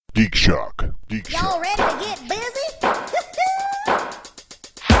Geek Shock. Y'all ready to get busy?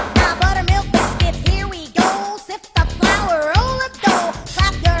 Now buttermilk biscuits, here we go. Sip the flour, roll the dough.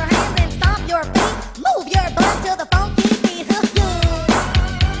 Clap your hands and stomp your feet. Move your butt to the funky beat.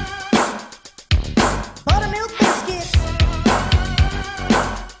 Buttermilk biscuits.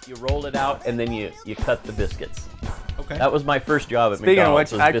 You roll it out and then you cut the biscuits. Okay. That was my first job at Speaking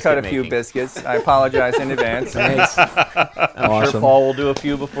McDonald's. of which, I cut a few making. biscuits. I apologize in advance. I'm sure Paul will do a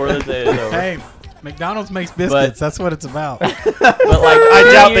few before the day is over. Hey, McDonald's makes biscuits. That's what it's about. But like I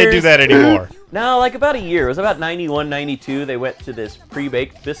doubt they do that anymore. No, like about a year. It was about 91, 92. They went to this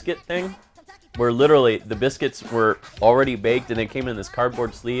pre-baked biscuit thing where literally the biscuits were already baked and they came in this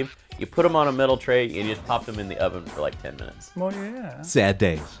cardboard sleeve. You put them on a metal tray and you just popped them in the oven for like 10 minutes. Well, yeah. Sad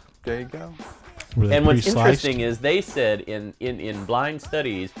days. There you go. And what's interesting is they said in blind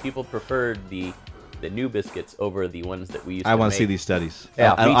studies, people preferred the new biscuits over the ones that we used to I want make. to see these studies.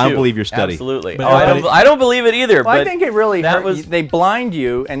 Yeah, I me don't too. believe your study. Absolutely. But I don't believe it either. Well, but I think it really that hurt. was They blind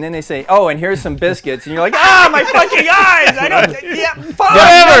you, and then they say, "Oh, and here's some biscuits," and you're like, "Ah, my fucking eyes! I don't. Yeah, fine,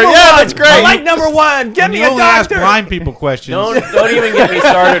 Whatever. number Yeah, one. that's great. I like number one. Get When me you a only ask doctor." blind people questions. don't even get me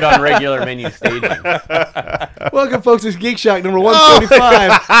started on regular menu staging. Welcome, folks. It's Geek Shock number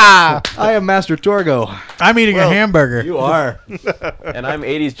 145. I am Master Torgo. I'm eating a hamburger. You are. And I'm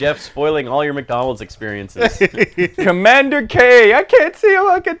 80s Jeff, spoiling all your McDonald's experiences. Commander K. I can't see a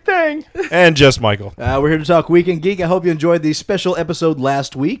fucking thing. And just Michael. We're here to talk Weekend Geek. I hope you enjoyed the special episode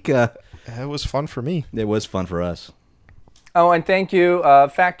last week. It was fun for me. It was fun for us. Oh, and thank you.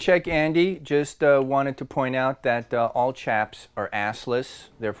 Fact check Andy. Just wanted to point out that all chaps are assless.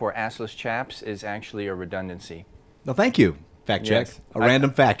 Therefore, assless chaps is actually a redundancy. Well, thank you. Fact check. Yes. A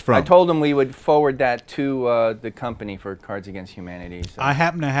random fact from. I told him we would forward that to the company for Cards Against Humanity. So. I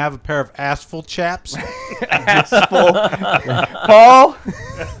happen to have a pair of assful chaps. Paul,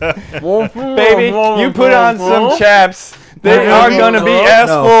 baby, you put on some chaps. They are going to be ass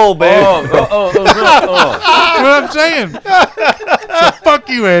full, baby. That's what I'm saying. So fuck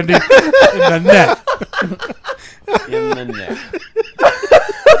you, Andy. In the neck. In the neck.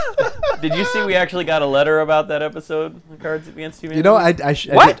 Did you see we actually got a letter about that episode, Cards Against Humanity? You know, I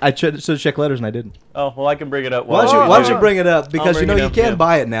should check letters and I didn't. Oh, well, I can bring it up. Why don't you bring it up? Because bring you know it you up, can yeah.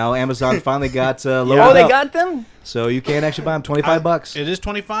 buy it now. Amazon finally got loaded Oh, they up. got them? So you can actually buy them $25. It is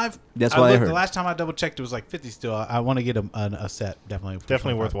 25. That's what I heard. The last time I double checked, it was like 50 still. I want to get a set. Definitely. for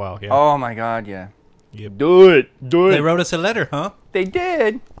Definitely 25. worthwhile. Yeah. Oh, my God, yeah. Yep. Do it. Do They it. wrote us a letter, huh? They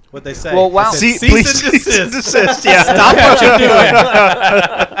did. What they say? Well, wow. They said, Please cease and desist. desist. Yeah. Stop what you're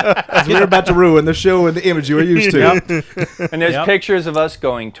doing. We're about to ruin the show and the image you were used to. And there's Yep. pictures of us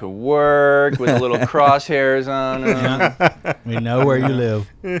going to work with little crosshairs on them. We know where you live.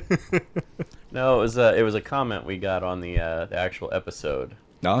 No, it was a comment we got on the actual episode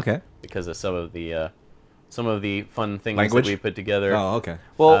Oh, okay. because of some of the fun things Language? that we put together. Oh, okay.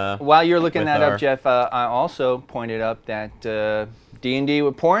 Well, while you're looking with that our- up, Jeff, I also pointed up that D&D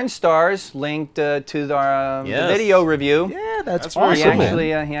with porn stars linked to our Yes. video review. Yeah, that's very He cool.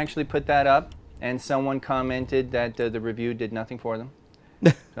 he actually put that up, and someone commented that the review did nothing for them.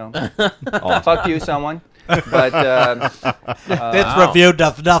 So, fuck you, someone. But This review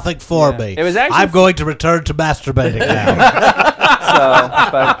does nothing for Yeah. me. It was actually I'm going to return to masturbating now.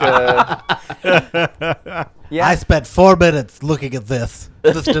 yeah, I spent 4 minutes looking at this.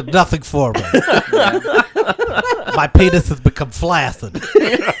 This did nothing for me. My penis has become flaccid.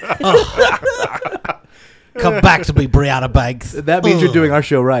 Ugh. Come back to me, Brianna Banks. That means you're doing our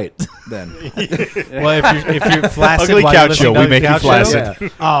show right, then. Well, if you're flaccid, Ugly while you're couch listening show. to We make you couch show- flaccid. Yeah.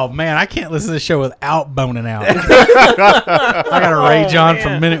 Oh man, I can't listen to the show without boning out. I got to rage on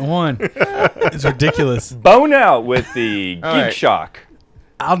from minute one. It's ridiculous. bone out with the Geek All right. Shock.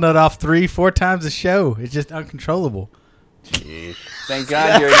 I'll nut off 3-4 times a show. It's just uncontrollable. Thank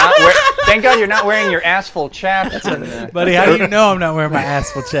God you're not wearing your assful chaps. Buddy, how do you know I'm not wearing my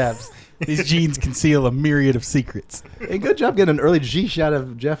assful chaps? These jeans conceal a myriad of secrets. Hey, good job getting an early G shot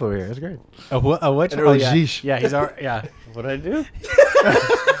of Jeff over here. That's great. What? An early yeah. Zeesh. Yeah, he's already, yeah. What'd I do?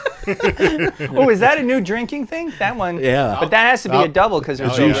 Oh, is that a new drinking thing? That one. Yeah. But that has to be a double because they're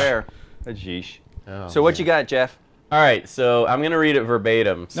so Zeesh. rare. A Jeesh. Oh, So what you got, Jeff? All right, so I'm gonna read it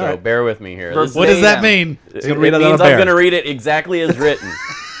verbatim. So All right. bear with me here. Verbatim. What does that mean? It gonna read it on means a I'm bear. gonna read it exactly as written.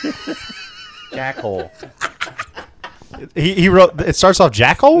 Jackhole. He wrote. It starts off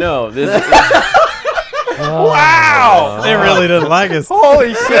Jackhole. No, this. Wow! They really didn't like us.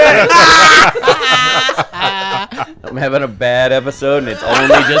 Holy shit! I'm having a bad episode, and it's only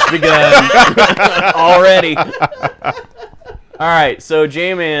just begun already. All right, so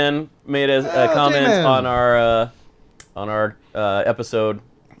J-Man made a comment J-Man. on our episode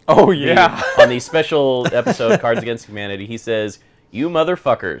Oh, yeah. on the special episode Cards Against Humanity, he says, "You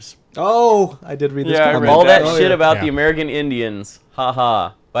motherfuckers. Oh, I did read this Yeah, I comment. read All that Oh, shit yeah. about Yeah. the American Indians. Ha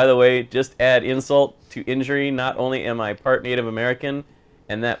ha. By the way, just add insult to injury. Not only am I part Native American,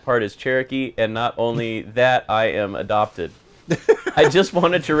 and that part is Cherokee, and not only that, I am adopted. I just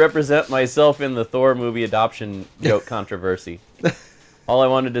wanted to represent myself in the Thor movie adoption joke controversy. All I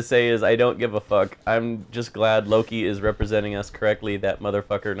wanted to say is I don't give a fuck. I'm just glad Loki is representing us correctly. That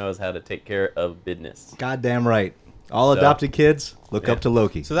motherfucker knows how to take care of business." Goddamn right. All So- adopted kids, look Yeah. up to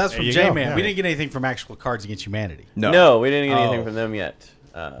Loki. So that's There from you J-Man. go, yeah. We didn't get anything from actual Cards Against Humanity. No, we didn't get anything Oh. from them yet.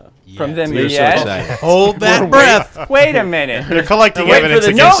 From them You're so yet? excited. Hold that breath. Wait a minute. They're collecting Wait for evidence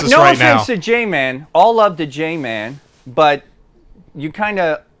the- against No, us no right now. offense to J-Man. All love to J-Man, but you kind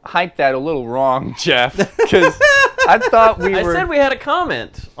of hyped that a little wrong, Jeff. Because I thought we I were. said we had a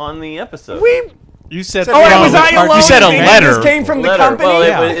comment on the episode. You said Oh, and was from- I alone? You said a thinking letter. This came from the letter. company. Well,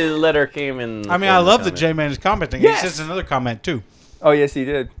 Yeah. his letter came in. I mean, I love that J-Man is commenting. Yes. He says another comment, too. Oh, yes, he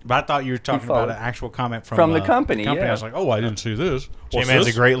did. But I thought you were talking followed. about an actual comment From the company, yeah. I was like, oh, I didn't see this. What's J-Man's a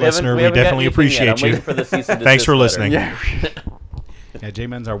this? great listener. We haven't got definitely anything yet. appreciate I'm you. waiting for the cease and Thanks for desist letter. listening. Yeah, Yeah,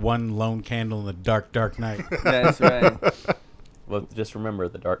 J-Man's our one lone candle in the dark, dark night. that's right. Well, just remember,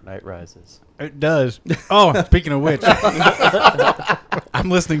 the Dark Knight Rises. It does. Oh, speaking of which, I'm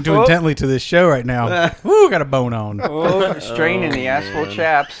listening too Oh. intently to this show right now. Woo, got a bone on. Oh, straining the asshole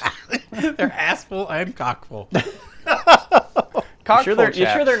chaps. They're assful and cockful. Cockful You sure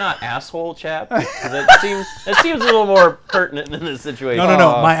chaps. they're not asshole chaps? That seems a little more pertinent in this situation.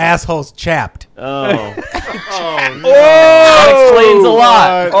 No. My asshole's chapped. Oh, Oh, that explains a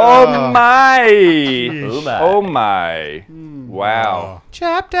lot. Oh my! Ooh, my. Oh my! Wow!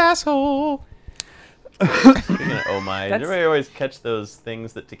 Chapped asshole. Speaking of oh my, did That's- everybody always catch those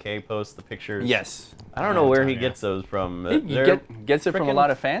things that Decay posts, the pictures? Yes, I don't know where he gets those from. he They're gets it from a frickin'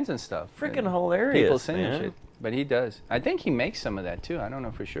 lot of fans and stuff. freaking And hilarious, People send him man. shit, but he does. I think he makes some of that too. I don't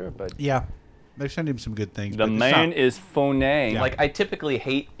know for sure, but Yeah, they send him some good things. the but it's man not- is phone. Like I typically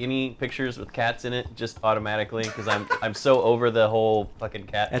hate any pictures with cats in it, just automatically, because I'm so over the whole fucking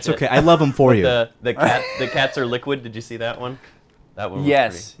cat. That's shit. okay. I love them for you. The cats are liquid. Did you see that one? That one. Was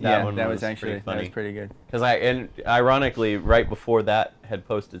Yes, pretty, yeah, one that was actually that funny. was pretty good. Because ironically, right before that had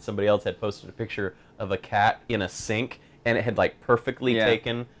posted, somebody else had posted a picture of a cat in a sink, and it had like perfectly Yeah.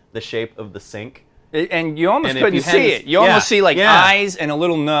 taken the shape of the sink. And you almost And if couldn't you had see this- it. You almost yeah, see like yeah. eyes and a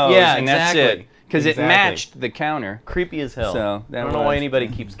little nose, Yeah, and that's exactly. it. Because Exactly. it matched the counter. Creepy as hell. So, I that don't know why was- anybody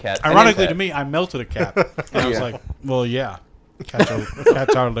keeps cats. Ironically, I to think me, I melted a cat. And I was Yeah. like, well, yeah. Cats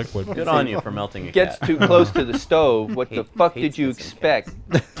are liquid. that- Good on you for melting a Gets cat. too close to the stove. What the Hate- fuck hates did you kissing cats.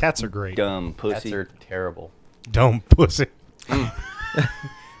 expect, Cats are great. dumb Cats pussy? are terrible. Dumb pussy. Wait.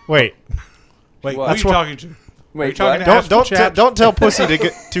 Wait, What? who are you talking to? Are you Wait, talking what? to Assful Don't Chaps? don't tell pussy to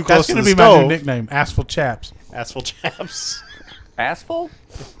get too close That's to going the to be my stove. new nickname, Assful Chaps. Assful chaps. Assful?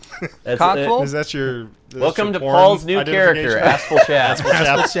 That's Cockful? Is that your? Welcome to porn Paul's new character, identification? Assful Chaps.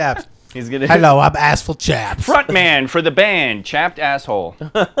 Assful Chaps. He's gonna. Hello, I'm Assful Chaps. Frontman for the band, Chapped Asshole.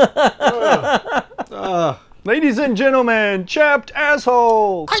 Ladies and gentlemen, Chapped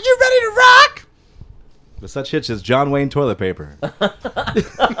Asshole. Are you ready to rock? With such hits as John Wayne toilet paper.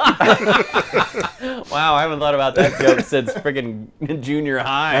 Wow, I haven't thought about that joke since friggin' junior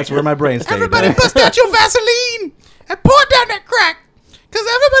high. That's where my brain stayed. Everybody bust out your Vaseline and pour down that crack. Because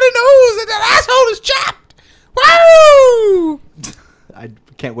everybody knows that that asshole is chapped. Woo! I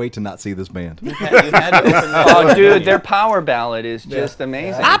can't wait to not see this band. You had to open the Oh, door, dude, didn't their you? power ballad is just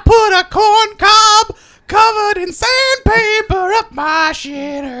amazing. I put a corn cob covered in sandpaper up my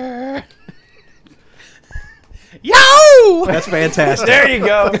shitter. Yo! That's fantastic. There you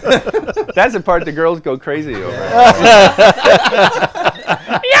go. That's the part the girls go crazy over.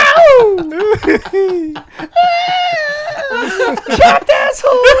 Chapped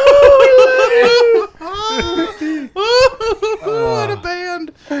Asshole. What a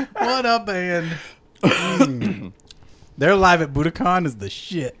band! What a band! Their live at Budokan is the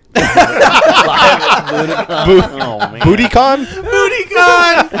shit. Oh man. BootyCon?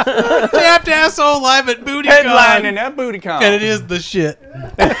 BootyCon! Chapped asshole live at BootyCon. Headlining at BootyCon. And it is the shit.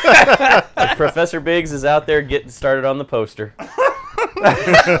 Professor Biggs is out there getting started on the poster.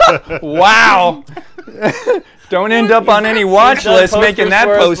 Wow. Don't end up on any watch done list posters making that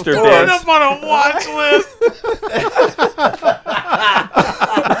for us poster, before. End Biggs. up on a watch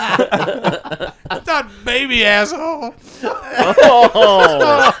list. Not baby asshole.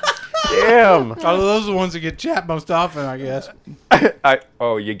 Oh, damn. Oh, those are the ones that get chapped most often, I guess.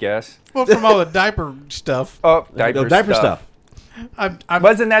 Oh, you guess? Well, from all the diaper stuff. Oh, diaper, Diaper stuff.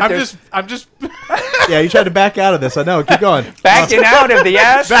 Wasn't that I'm there's- just. I'm just. Yeah, you tried to back out of this. I know. Keep going. backing out of the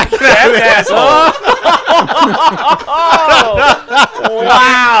ass. asshole.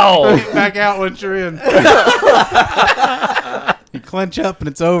 Wow! back out once you're in. You clench up and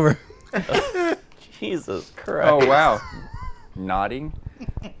it's over. Jesus Christ. Oh wow. Nodding.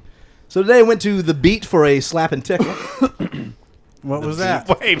 So today I went to the Beat for a slap and tickle. What was that?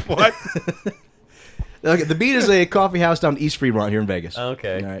 Wait, what? Okay, the Beat is a coffee house down East Fremont here in Vegas.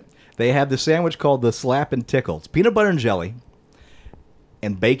 Okay. All right. They have this sandwich called the Slap and Tickle. It's peanut butter and jelly,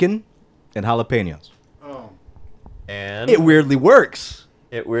 and bacon, and jalapenos. And It weirdly works.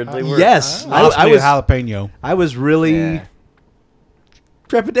 it weirdly works. Yes, Lost I me was. a jalapeno. I was really Yeah.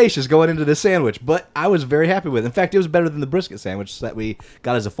 trepidatious going into this sandwich, but I was very happy with it. In fact, it was better than the brisket sandwich that we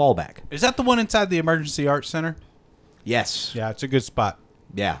got as a fallback. Is that the one inside the Emergency Arts Center? Yes. Yeah, it's a good spot.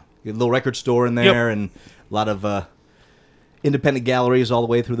 Yeah. A little record store in there and a lot of independent galleries all the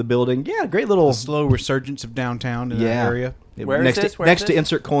way through the building. Yeah, great little. The slow resurgence of downtown in that area. Where is next this? To, Where next is to this?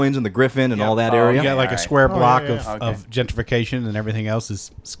 Insert Coins and the Griffin and all that Oh, area. You got like a Alright. square block yeah, of gentrification, and everything else is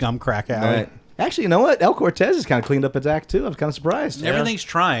scum crack alley. All right. Actually, you know what? El Cortez has kind of cleaned up its act too. I was kind of surprised. Everything's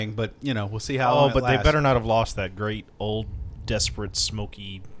trying, but we'll see how long Oh, it but they lasts. better not have lost that great old, desperate,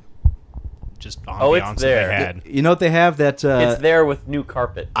 smoky, just ambiance Oh, it's that there. they had. You know what they have that It's there with new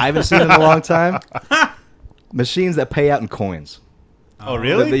carpet. I haven't seen in a long time? Machines that pay out in coins. Oh,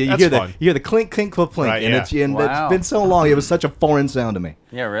 really? You That's hear fun. you hear the clink, clink, clink, clink, Right, and yeah. it's and Wow. it's been so long. It was such a foreign sound to me.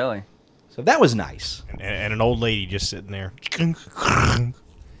 Yeah, really. So that was nice. And an old lady just sitting there.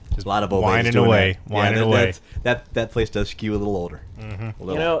 A lot of old Whining ladies doing away, that. whining that, away. That place does skew a little older. A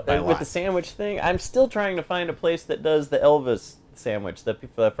little, You know, by a with lot. the sandwich thing, I'm still trying to find a place that does the Elvis sandwich,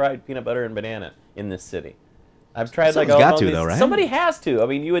 the fried peanut butter and banana in this city. I've tried Someone's like got all to, these. though, right? Somebody has to. I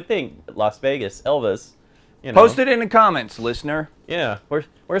mean, you would think Las Vegas, Elvis. You know, Post it in the comments, listener. Yeah,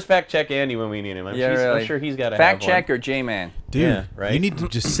 where's Fact Check Andy when we need him? I'm sure he's got to Fact have check one. or J-Man. Dude, Yeah, right? you need to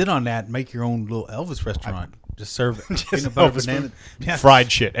just sit on that and make your own little Elvis restaurant. Just serve peanut butter Elvis banana. Yeah.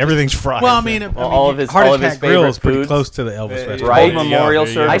 Fried shit. Everything's fried. Well, I mean, all of his- Heart all of his Attack Grill is favorite pretty foods. close to the Elvis restaurant. Right. Old There you go, memorial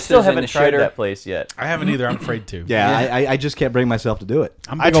there you go. I services still in haven't the tried shitter. that place yet. I haven't either. I'm afraid to. Yeah, I just can't bring myself to do it.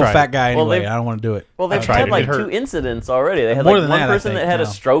 I'm a I big old tried fat it. guy Well, anyway. they've- I don't want to do it. Well, they've tried had it. like It hurt. 2 incidents already. They had More like than one that, I person think, that had a now.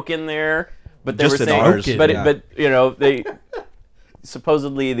 stroke in there, but they Just were in saying, ours, but yeah. but they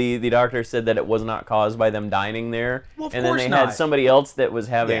supposedly the doctor said that it was not caused by them dining there, Well, of and then course they not. had somebody else that was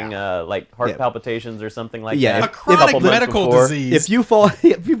having like heart Yeah. palpitations or something like Yeah, that. if- A chronic couple months medical before. disease. If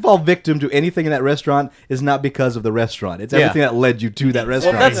you fall victim to anything in that restaurant, it's not because of the restaurant. It's Yeah. everything that led you to that Well,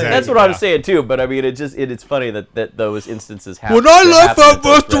 restaurant. that's Exactly, what I'm yeah. saying too. But I mean, it's funny that those instances happen. When I that left happen that at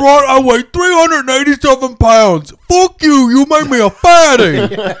those restaurant, I weighed 387 pounds. Fuck you! You made me a fatty.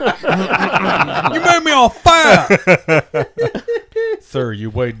 You made me all fat. Sir, you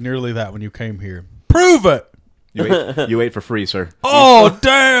weighed nearly that when you came here. Prove it. You ate for free, sir. Oh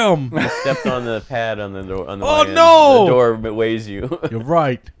damn! Stepped on the pad on the door. On the Oh, way in. no! The door weighs you. You're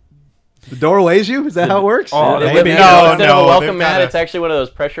right. The door weighs you? Is that how it works? Oh, Instead maybe. of- No, instead no, of a welcome they've mat, gotta- it's actually one of those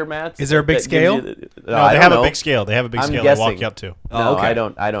pressure mats. Is there a big that gives scale? you No, I they don't have know. a big scale. They have a big I'm scale guessing. they walk you up to. No, okay. I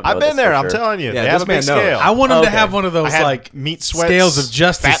don't know. I've been this there. for I'm sure. telling you. Yeah, they have this a big man knows. scale. I want them to Okay. have one of those I had like meat sweats, scales of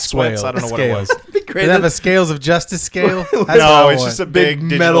justice fat sweats. scale. I don't know what it was. Do they have a scales of justice scale? That's what I No, it's want. just a Big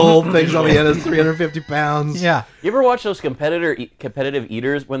big metal things on the end of 350 pounds. Yeah. You ever watch those competitive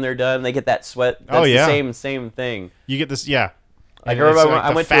eaters when they're done? They get that sweat. That's Oh, yeah. the same thing. You get this, yeah. Like I And it's remember like I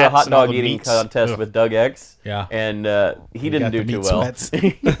the went to a fats hot and all dog the eating meats. contest Ugh. with Doug X. Yeah. And he got didn't the do too meat well. sweats.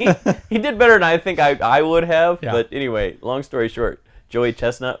 He did better than I think I would have. Yeah. But anyway, long story short, Joey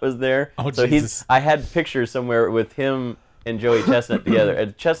Chestnut was there. Oh, so Jesus. I had pictures somewhere with him and Joey Chestnut together,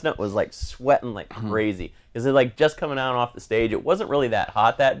 and Chestnut was like sweating like crazy because they're like just coming out off the stage. It wasn't really that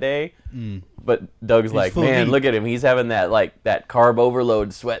hot that day, but Doug's like, full of man, heat. look at him. He's having that that carb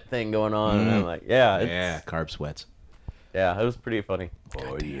overload sweat thing going on, and I'm like, yeah, carb sweats. yeah, it was pretty funny.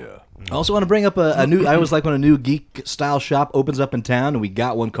 I also want to bring up a new. I always like when a new geek style shop opens up in town, and we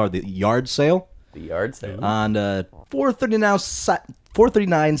got one called the Yard Sale The yard sale. on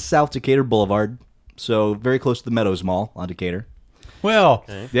 439 South Decatur Boulevard. So very close to the Meadows Mall on Decatur. Well,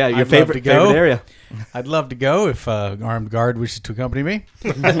 Yeah, your I'd love favorite to go. favorite area. I'd love to go if armed guard wishes to accompany me.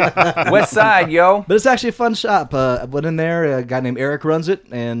 West Side, yo. But it's actually a fun shop. I went in there. A guy named Eric runs it,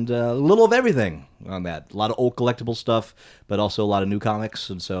 and a little of everything on that. A lot of old collectible stuff, but also a lot of new comics.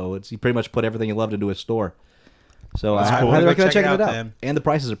 And so he pretty much put everything he loved into a store. So I cool. highly Go recommend check it checking it out, out. then. And the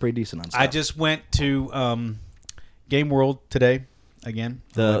prices are pretty decent on stuff. I just went to Game World today again.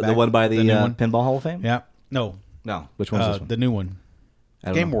 on the way back. one by the new one. Pinball Hall of Fame. Yeah. No. No, which one's this one? The new one. I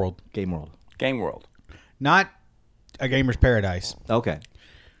don't Game know. World. Game World. Game World. Not. A Gamer's Paradise. Okay.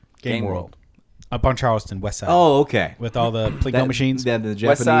 Game World. Up on Charleston, West Side. Oh, okay. With all the Plinko machines. Yeah, the West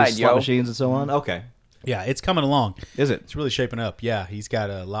Japanese Side, slot yo. machines and so on. Okay. Yeah, it's coming along. Is it? It's really shaping up. Yeah, he's got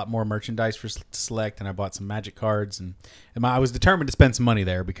a lot more merchandise to select, and I bought some Magic cards, and I was determined to spend some money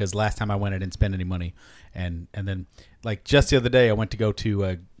there because last time I went, I didn't spend any money, and then like just the other day, I went to go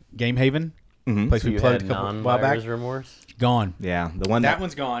to Game Haven, place we You played had a couple while back. non-buyer's remorse. Gone. Yeah, the one That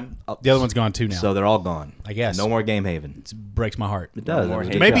one's gone. The other one's gone too now. So they're all gone. I guess. No more Game Haven. It breaks my heart. It does. more It was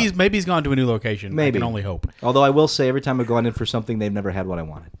a good hate. job. Maybe he's gone to a new location. Maybe. I can only hope. Although I will say, every time I've gone in for something, they've never had what I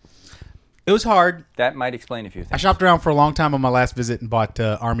wanted. It was hard. That might explain a few I things. shopped around for a long time on my last visit and bought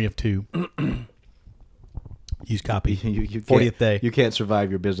Army of Two. Used copy. You 40th can't- day. You can't survive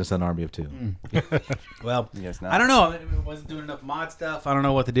your business on Army of Two. Well, Guess not. I don't know. I wasn't doing enough mod stuff. I don't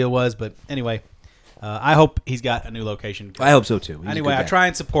know what the deal was, but anyway, I hope he's got a new location. I hope so too. He's a Anyway, good I guy. try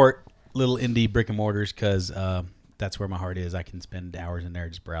and support little indie brick and mortars because that's where my heart is. I can spend hours in there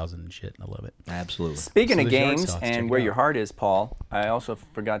just browsing and shit, and I love it. Absolutely. Speaking So of there's yard games sauce. Check and it where out. your heart is, Paul, I also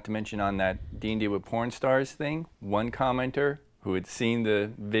forgot to mention on that D&D with Porn Stars thing, one commenter who had seen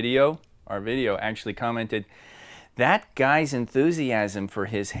the video, our video, actually commented, that guy's enthusiasm for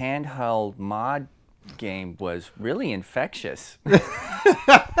his handheld mod game was really infectious.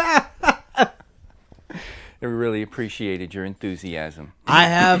 I really appreciated your enthusiasm. I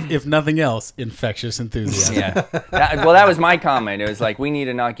have, if nothing else, infectious enthusiasm. Yeah. That was my comment. It was like, we need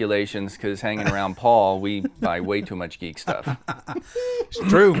inoculations because hanging around Paul, we buy way too much geek stuff. It's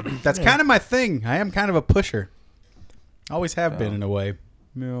true. That's kind of my thing. I am kind of a pusher. Always have been in a way.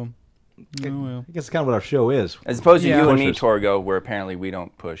 Yeah. Oh, well. I guess it's kind of what our show is. As opposed to Yeah. you and me, Pushers. Torgo, where apparently we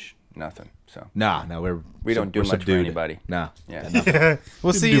don't push nothing. So No, We don't do we're much for subdued. anybody. No. yeah.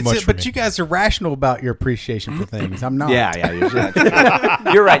 Well, see, do much for but me. you guys are rational about your appreciation for things. I'm not. Yeah.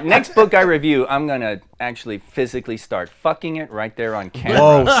 You're You're right. Next book I review, I'm gonna actually physically start fucking it right there on camera.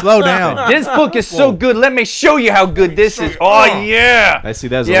 Whoa, slow down. This book is so good. Let me show you how good this is. Oh yeah. I see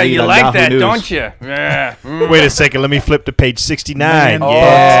that's a Yeah, lead you on like Yahoo that, News. don't you? Yeah. Wait a second. Let me flip to page 69. Man. Oh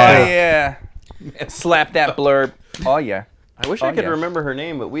Yeah. yeah. Slap that blurb. Oh yeah. I wish Oh, I could yeah. remember her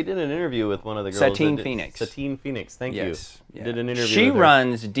name, but we did an interview with one of the girls. Satine that did- Phoenix. Satine Phoenix, thank Yes. you. Yeah. Did an interview She with her.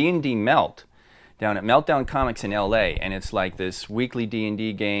 runs D&D Melt down at Meltdown Comics in LA, and it's like this weekly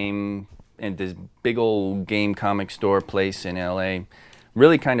D&D game and this big old game comic store place in LA.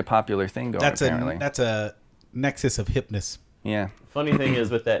 Really kind of popular thing going apparently. That's a nexus of hipness. Yeah. Funny thing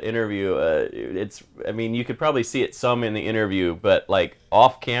is with that interview, I mean, you could probably see it some in the interview, but like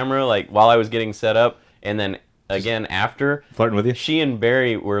off camera, like while I was getting set up, and then again after, Flirting with you? she and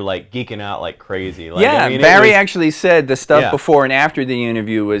Barry were like geeking out like crazy. Like, Yeah, I mean, it Barry was- actually said the stuff Yeah. before and after the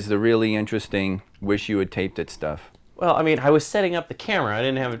interview was the really interesting wish you had taped it stuff. Well, I mean, I was setting up the camera. I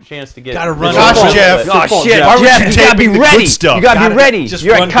didn't have a chance to get. Gotta run Gosh, it. Jeff. Oh shit, Why would Jeff, you you tape gotta be the good ready. stuff? You gotta be ready. Just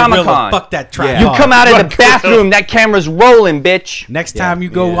You're run at Comic gorilla. Con. Fuck that tripod. You come out of the bathroom, that camera's rolling, bitch. Next time you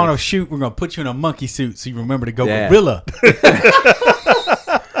go Yeah. on a shoot, we're gonna put you in a monkey suit so you remember to go Yeah. gorilla.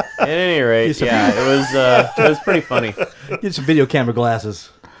 At any rate, yeah, it was pretty funny. Get some video camera glasses.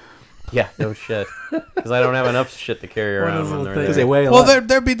 Yeah, no shit. Because I don't have enough shit to carry around when they're Because there. they weigh a Well, lot.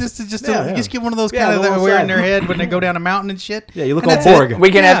 there'd be this just Yeah, you yeah. just get one of those Yeah, kind of the that little wear in side. their head when they go down a mountain and shit. Yeah, you look And all that's it. Borg. We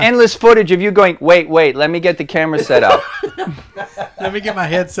can have Yeah. endless footage of you going, wait, let me get the camera set up. Let me get my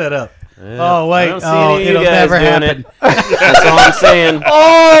head set up. Oh I wait, don't see any of you it'll guys never doing happen. it. That's all I'm saying.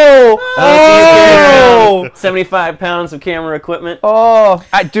 Oh! 75 pounds of camera equipment.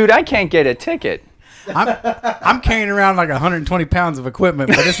 Dude, I can't get a ticket. I'm carrying around like 120 pounds of equipment,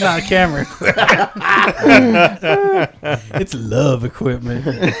 but it's not camera equipment. It's love equipment.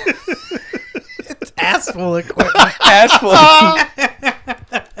 It's asshole equipment. Asshole.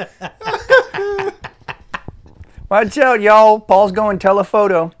 Watch out, y'all. Paul's going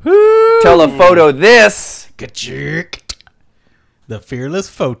telephoto. Telephoto this. Ka-jerk. The fearless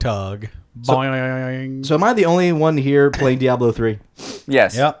photog. Boing. So am I the only one here playing Diablo 3?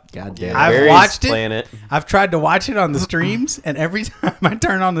 Yes. Yep. God damn. I've Barry's watched it. playing it. I've tried to watch it on the streams, and every time I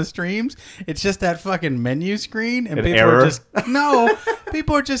turn on the streams, it's just that fucking menu screen, and An people error? are just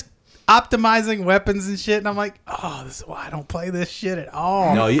people are just optimizing weapons and shit, and I'm like, oh, this is why I don't play this shit at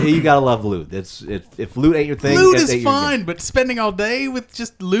all. No, you gotta love loot. If loot ain't your thing, Loot it is ain't your fine, game. but spending all day with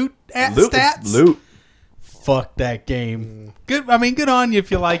just loot Loot, stats, loot. fuck that game. Good, I mean, good on you if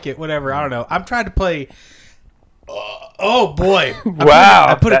you like it. Whatever, I don't know. I'm trying to play. Oh boy! Wow.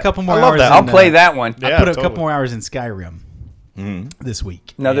 I put a couple more I love hours. that. in, I'll play that one. I Yeah, put a totally. couple more hours in Skyrim this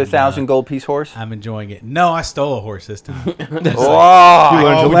week. Another And, 1,000 gold piece horse. I'm enjoying it. No, I stole a horse this time. Oh, You learned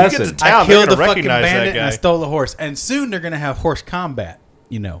Oh, your when you get lesson. to town, I they're killed gonna the fucking recognize bandit that and I guy. stole a horse. And soon they're gonna have horse combat.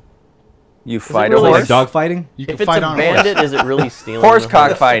 You know. You fight a really horse. Like dog fighting? You can If it's fight a on bandit, is it really stealing? Horse the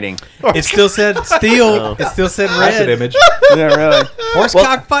cock fighting. It still said steel. Oh. It still said That's an red. image. Yeah, really. Horse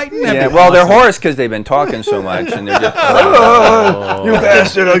cock fighting? That'd Yeah, be well, they're awesome. hoarse because they've been talking so much, and they're just. Oh. You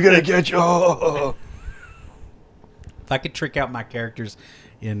bastard! I'm gonna get you. If I could trick out my characters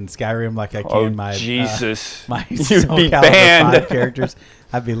in Skyrim like I can Oh my Jesus! my You'd Soul be Calibur banned. 5 characters,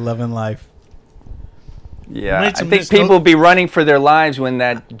 I'd be loving life. Yeah, Made I some think nostal- people will be running for their lives when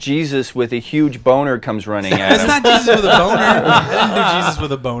that Jesus with a huge boner comes running at It's them. not Jesus with a boner. I didn't do Jesus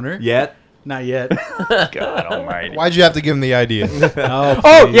with a boner. Yet. Not yet. God Almighty! Why'd you have to give him the idea?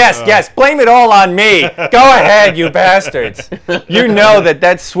 Oh yes, yes. Blame it all on me. Go ahead, you bastards. You know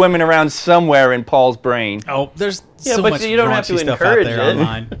that's swimming around somewhere in Paul's brain. Oh, there's Yeah, so but much you don't have raunchy to stuff out encourage there it.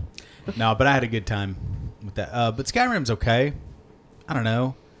 online. No, but I had a good time with that. But Skyrim's okay. I don't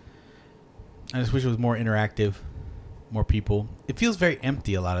know. I just wish it was more interactive, more people. It feels very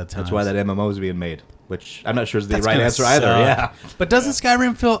empty a lot of times. That's why that MMO is being made, which I'm not sure is the That's right gonna answer either. suck. Yeah. But doesn't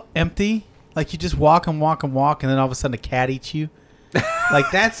Skyrim feel empty? Like you just walk and walk and walk, and then all of a sudden a cat eats you. Like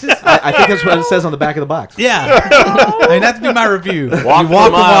that's just I think that's what it says on the back of the box. yeah. I mean that'd be my review. Walk you walk for and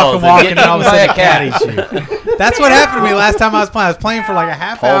walk miles and walk, and and get then all of a eaten sudden a by a cat eats you. That's what happened to me last time I was playing. I was playing for like a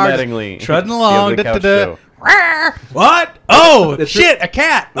half Paul hour, Mattingly. just trudging The along. Ugly Couch da-da-da. Show. What? Oh It's shit! A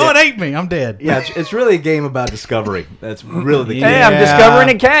cat! Oh, it ate me. I'm dead. Yeah, it's really a game about discovery. That's really the game. Hey, I'm Yeah. discovering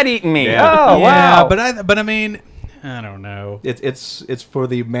a cat eating me. Yeah. Oh yeah, wow! but I mean, I don't know. It's for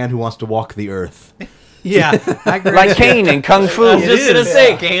the man who wants to walk the earth. Yeah, I agree. Like Kane in Kung Fu. I was just gonna is.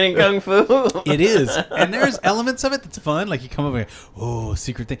 say Kane and Kung Fu. It is, and there's elements of it that's fun. Like you come over, and oh,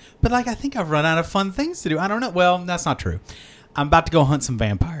 secret thing. But like I think I've run out of fun things to do. I don't know. Well, that's not true. I'm about to go hunt some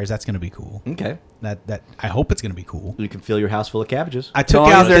vampires. That's gonna be cool. Okay. That I hope it's gonna be cool. You can fill your house full of cabbages. I As took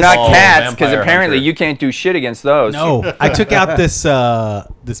long out as they're this, not Oh, cats, because vampire apparently hunter. you can't do shit against those. No, I took out this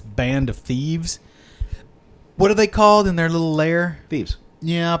this band of thieves. What are they called in their little lair? Thieves.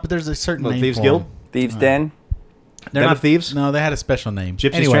 Yeah, but there's a certain Well, name Thieves for Guild? them. Thieves' Den. They're Den not of Thieves? No, they had a special name.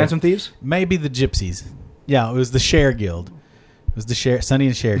 Gypsies, Anyway, Transom Thieves? maybe the Gypsies. Yeah, it was the Share Guild. It was the Sonny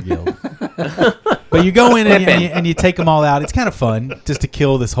and Cher Guild. But you go in and you take them all out. It's kind of fun just to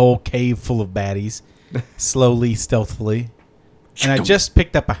kill this whole cave full of baddies slowly, stealthily. And I just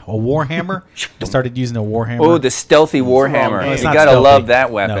picked up a Warhammer. I started using a Warhammer. Oh, the stealthy Warhammer. No, it's You not gotta stealthy. love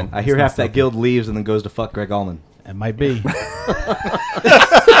that weapon. No. I hear It's not half that stealthy. guild leaves and then goes to fuck Greg Allman. It might be.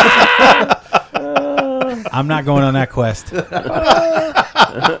 I'm not going on that quest.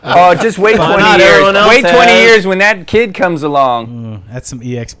 Oh, just wait 20 not years. everyone else Wait 20 has. years when that kid comes along. That's some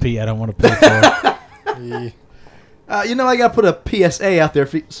EXP I don't want to pay for. I got to put a PSA out there.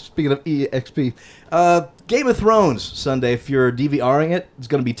 Speaking of EXP, Game of Thrones Sunday. If you're DVRing it, it's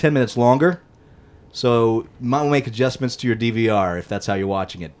going to be 10 minutes longer. So might make adjustments to your DVR if that's how you're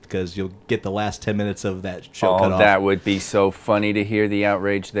watching it, because you'll get the last 10 minutes of that show cut Oh, off. that would be so funny to hear the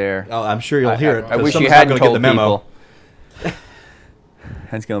outrage there. Oh, I'm sure you'll hear it. I 'cause wish you someone's not hadn't gonna told get the memo. people.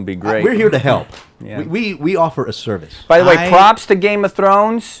 That's going to be great. We're here to help. Yeah. We offer a service. By the way, I- props to Game of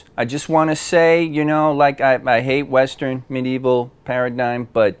Thrones. I just want to say, I hate Western medieval paradigm,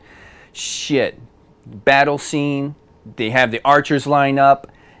 but shit, battle scene, they have the archers line up,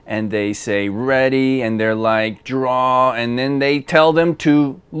 and they say ready, and they're like draw, and then they tell them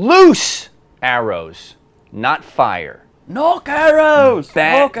to loose arrows, not fire. Knock arrows.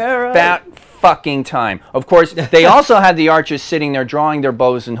 That fucking time. Of course, they also had the archers sitting there drawing their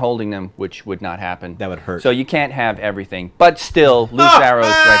bows and holding them, which would not happen. That would hurt. So you can't have everything. But still, loose arrows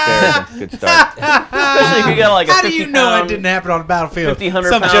right there is a good start. Especially if you got like a How 50 do you know it pound- didn't happen on the battlefield? 1,500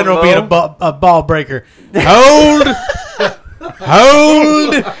 Some pound general bow? being a ball breaker. Hold!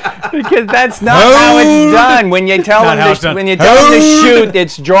 Hold! Because that's not how it's done. When you tell Not how them it's done. when you tell them to Hold. shoot,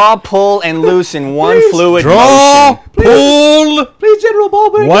 it's draw, pull, and loose in one fluid Draw! motion. Pull! Please, General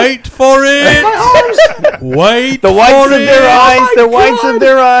Ballbreaker. Wait for it! Wait The whites for of their it! eyes. The whites of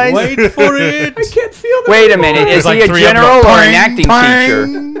their eyes. Wait for it! I can't feel the Wait a minute. Is he a general or an acting teacher?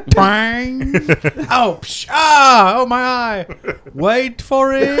 Twang. Oh, oh my eye. Wait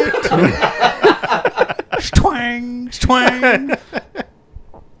for it. Twang, twang.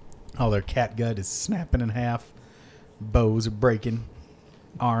 Oh, their cat gut is snapping in half. Bows are breaking.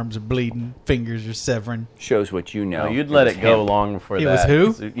 Arms are bleeding. Fingers are severing. Shows what you know. No, you'd let it go hemp. long before It that. was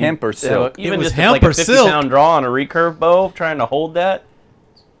who? 'Cause Hemp or silk? Even It was just hemp like or a 50 silk. pound draw on a recurve bow, trying to hold that.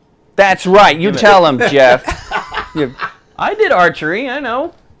 That's right. You tell him, Jeff. I did archery. I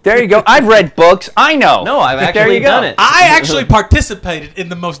know. There you go. I've read books. I know. No, I've There actually you go. done it. I actually participated in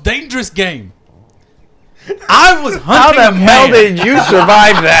the most dangerous game. I was How hunting the a hell man. did you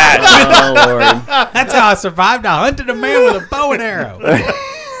survive that? Oh Lord. That's how I survived. I hunted a man with a bow and arrow.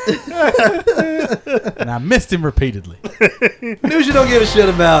 And I missed him repeatedly. News you don't give a shit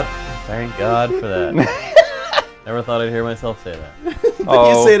about. Thank God for that. Never thought I'd hear myself say that.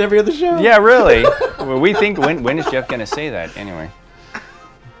 You say it every other show. Yeah, really. Well, we think when is Jeff gonna say that anyway?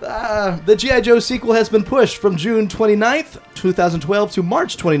 The G.I. Joe sequel has been pushed from June 29th, 2012 to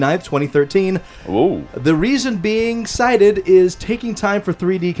March 29th, 2013. Ooh. The reason being cited is taking time for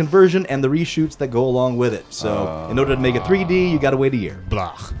 3D conversion and the reshoots that go along with it. So, in order to make it 3D, you got to wait a year.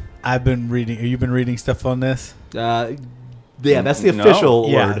 Blah. I've been reading. Have you been reading stuff on this? Yeah, that's the No. official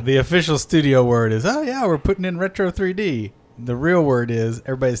Yeah, word. the official studio word is, oh yeah, we're putting in retro 3D. The real word is,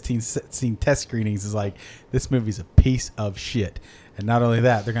 everybody's seen test screenings, is like, this movie's a piece of shit. And not only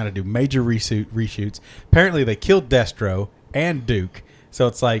that, they're going to do major reshoots. Apparently they killed Destro and Duke, so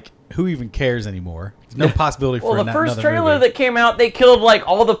it's like, who even cares anymore? There's no possibility for Well, the first another trailer movie. that came out, they killed like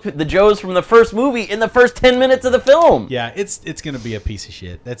all the Joes from the first movie in the first 10 minutes of the film. Yeah, it's going to be a piece of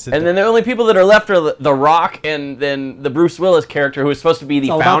shit. That's it. And then the only people that are left are the Rock and then the Bruce Willis character, who is supposed to be the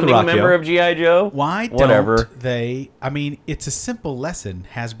all about The founding Rock, member yo. of G.I. Joe. Why Whatever. don't they? I mean, it's a simple lesson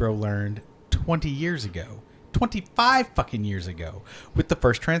Hasbro learned 20 years ago, 25 fucking years ago, with the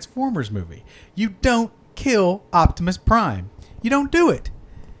first Transformers movie. You don't kill Optimus Prime. You don't do it.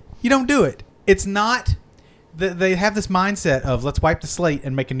 You don't do it. It's not. They have this mindset of, let's wipe the slate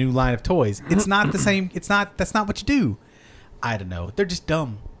and make a new line of toys. It's not the same. It's not. That's not what you do. I don't know. They're just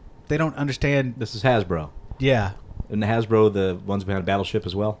dumb. They don't understand. This is Hasbro. Yeah. And Hasbro, the ones behind Battleship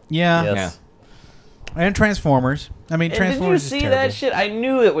as well. Yeah. Yes. And Transformers. I mean, And did you Transformers is see terrible. that shit? I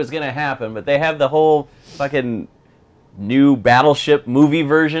knew it was going to happen, but they have the whole fucking new Battleship movie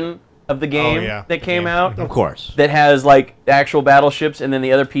version of the game yeah. that came Yeah. out Of course. that has like actual battleships and then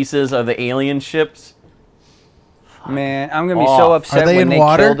the other pieces are the alien ships. Man, I'm gonna be so Oh. upset Are they when in they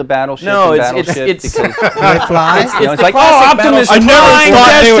water? kill the battleship. No, and it's Battleship it's Do they fly? you know, it's like, classic Optimus Battleship. Prime,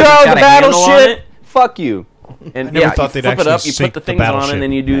 thought they would- Destro, got the a handle on battleship. it. Fuck you. And never yeah, thought you they'd flip it actually up, you sink put the the things on, battleship. and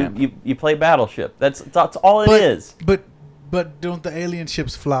then you do Yeah. you play Battleship. That's all it is. But don't the alien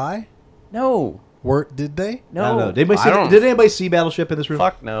ships fly? No, Did they? no. I don't know. Did I don't- anybody see Battleship in this room?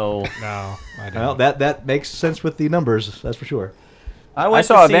 Fuck no. No, I don't. Well, that makes sense with the numbers. That's for sure. I went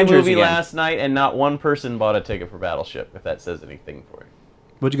saw to see a Avengers movie again. last night, and not one person bought a ticket for Battleship. If that says anything for you,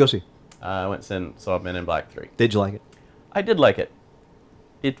 What'd you go see? I went and saw Men in Black 3. Did you like it? I did like it.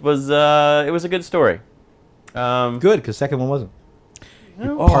 It was a good story. Good, because second one wasn't.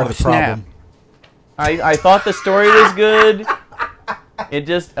 Part of the snap. problem. I thought the story was good. It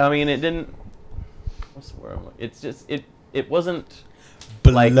just, I mean, it didn't. What's the word? It's just it wasn't.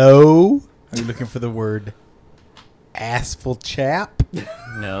 Below? Are you looking for the word assful chap?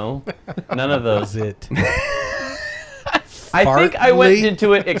 No, none of those. Is it? I think I went Fartley?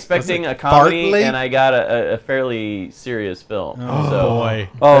 into it expecting a comedy, Fartley? and I got a fairly serious film. Oh, so, boy.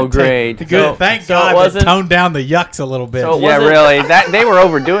 Oh, great. Good. So- Thank so it God they wasn't- toned down the yucks a little bit. So it Yeah, wasn't- really. They were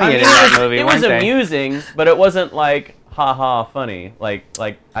overdoing I it mean, in that movie, it was weren't they? amusing, but it wasn't like ha ha funny. Like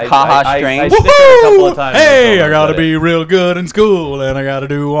I Ha-ha I strange. snickered a couple of times. Hey, before I gotta but be real good in school, and I gotta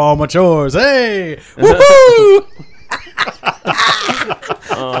do all my chores. Hey, woohoo!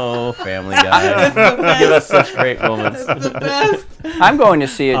 Oh, Family Guy. Give us such great moments. I'm going to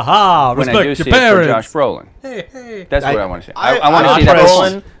see it Aha! when I Respect do your see parents. it for Josh Brolin. Hey, hey. That's what I want to see. I want to Josh see that.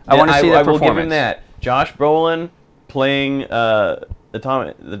 Brolin. I want to see that I will performance. give him that. Josh Brolin playing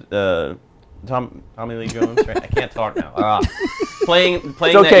Tommy Lee Jones. Right? I can't talk now. Playing It's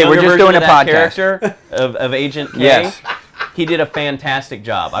okay, that we're younger just version doing of a that podcast. character of Agent K. Yes. He did a fantastic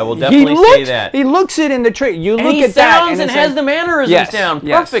job. I will definitely say that. He looks it in the trailer. You And look he at that sounds and it's has like- the mannerisms Yes, down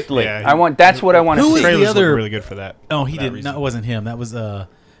yes. perfectly. Yeah. That's what I want to Who see. was the Trailers other- look really good for that. Oh, he that didn't. reason. No, it wasn't him. That was the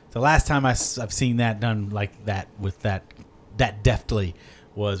last time I've seen that done like that with that deftly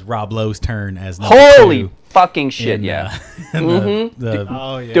was Rob Lowe's turn as number Holy two fucking shit, in, yeah. in the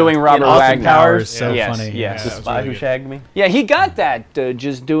Oh yeah. Doing Robert Austin Wagner. Powers. so Yes, funny. yes. Yeah, The that was Spy really Who good. Shagged Me. Yeah, he got that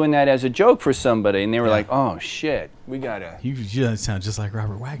just doing that as a joke for somebody, and they were like, "Oh shit, we gotta." You just sound just like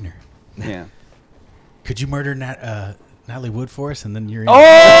Robert Wagner. Yeah. Could you murder Natalie Wood for us, and then you're in? Oh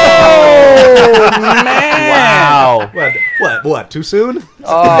man! Wow. What? Too soon?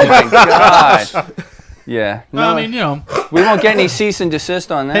 Oh my god. Yeah. No, Well, I mean, you know, we won't get any cease and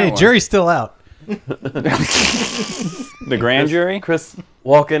desist on that. hey, one. jury's still out. The grand jury. Chris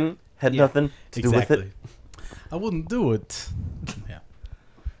Walken had nothing to do Exactly. with it. I wouldn't do it. Yeah.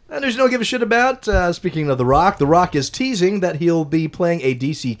 And there's no give a shit about. Speaking of The Rock is teasing that he'll be playing a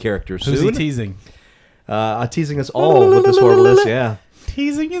DC character soon. Who's he teasing? Teasing us all with this horrible list, yeah.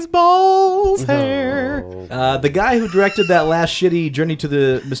 teasing his balls hair. The guy who directed that last shitty Journey to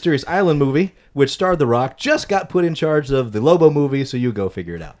the Mysterious Island movie, which starred The Rock, just got put in charge of the Lobo movie, so you go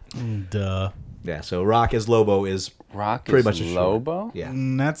figure it out. Duh. Yeah, so Rock as Lobo is Rock pretty is much a sure. Lobo? Yeah.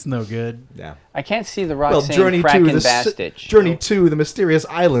 That's no good. Yeah. I can't see The Rock Well, saying Journey frackin' 2, bastich. Journey 2, the Mysterious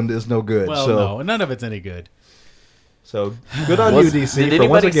Island is no good. Well, so, no, none of it's any good. So good on Was- you, DC, did for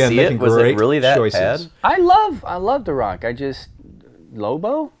once anybody again see making it? Was great it really that choices. bad? I love The Rock.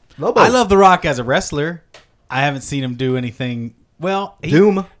 Lobo? Lobo. I love The Rock as a wrestler. I haven't seen him do anything. Well,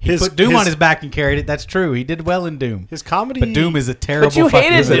 Doom. He put Doom on his back and carried it. That's true. He did well in Doom. His comedy. But Doom is a terrible. But you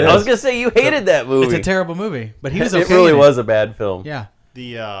fucking hated movie. it. I was gonna say you hated that movie. It's a terrible movie, but he was okay. It really in was a bad film. Yeah.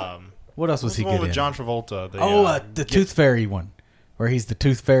 The What else was what's he the one good with in? John Travolta? The Tooth Fairy one, where he's the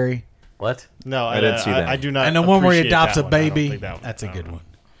Tooth Fairy, What? No, I didn't see that. I do not. and the one where he appreciate adopts that a one. I don't baby. think that one. That's a I good don't one.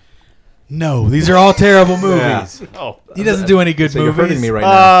 No, these are all terrible movies. know. He doesn't do any good So you're movies. hurting me right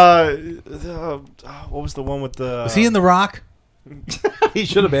Oh, what was the one with the? Was he in The Rock? now. He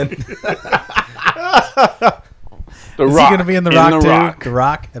should have been. The Is Rock. he going to be in The In Rock The too? Rock. The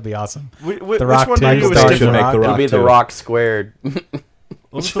Rock? That'd be awesome. Which The Rock one too. did he do with Star should Stifler? make The It'll Rock be The too. Rock squared. What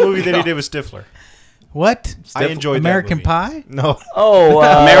was the movie that he did with Stifler? What? I enjoyed American that movie. Pie? No, Oh,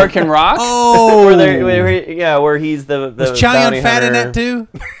 American Rock? Oh, where he's the was Chow Yun bounty Fat in hunter. that too?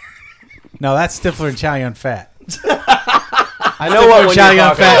 No, that's Stifler and Chow Yun Fat. I know what when Chow you're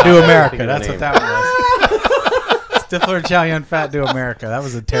Yun talking Fat about. do I America. think of the That's what name. that was. Stifler and Chow Yun Fat do America. That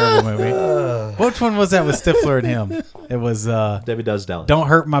was a terrible movie. Which one was that with Stifler and him? It was Debbie Does Dallas. Don't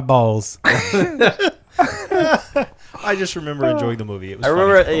Hurt My Balls. I just remember enjoying the movie. It was I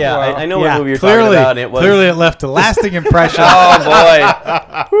remember. funny. Yeah, I know what movie you're clearly, talking about. And it was clearly it left a lasting impression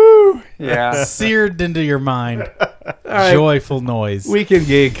Oh, boy. Yeah. seared into your mind. right. Joyful noise. Weekend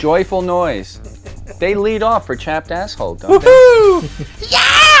Geek. Joyful Noise. They lead off for Chapped Asshole, don't they? Woohoo!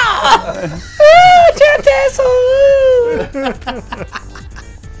 Yeah! Chapped asshole!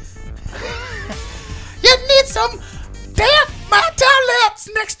 You need some damp my toilets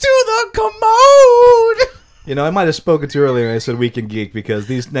next to the commode. You know, I might have spoken too earlier when I said Weekend Geek because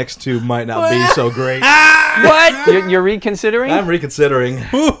these next two might not be so great. What? You're reconsidering? I'm reconsidering.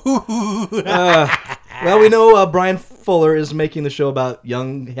 Well, we know Brian Fuller is making the show about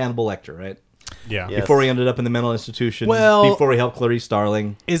young Hannibal Lecter, right? Yeah. Yes. Before he ended up in the mental institution. Well- before he helped Clarice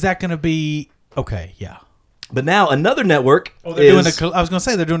Starling. Is that going to be okay? Yeah. But now another network They're doing I was going to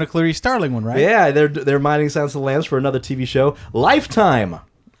say they're doing a Clarice Starling one, right? Yeah, they're mining Silence of the Lambs for another TV show. Lifetime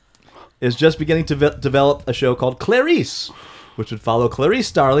is just beginning to develop a show called Clarice, which would follow Clarice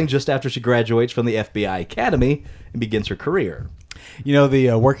Starling just after she graduates from the FBI Academy and begins her career. You know,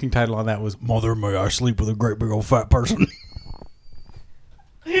 the working title on that was "Mother, May I Sleep with a Great Big Old Fat Person."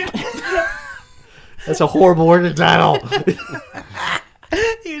 That's a horrible worded title.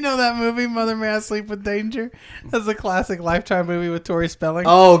 You know that movie, Mother, May I Sleep with Danger? That's a classic Lifetime movie with Tori Spelling.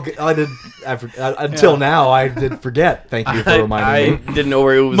 Oh, until now, I did forget. Thank you for reminding me. I didn't know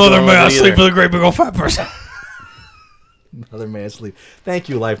where it was. Mother, going May I with it Sleep either. with a Great Big Old Fat Person. Mother May I Sleep. Thank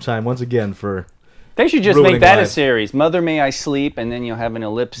you, Lifetime, once again for. They should just Ruining make that a lives. series. Mother May I Sleep, and then you'll have an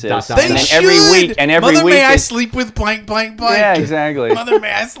ellipsis. Dot, dot, and dot. then every week, Mother, week May I is- Sleep with blank, blank, blank. Yeah, exactly. Mother, May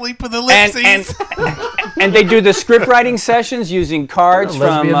I Sleep with and, ellipses. and they do the script writing sessions using cards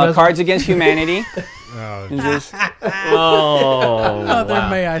from lesbian. Cards Against Humanity. And just- Oh, Mother, wow.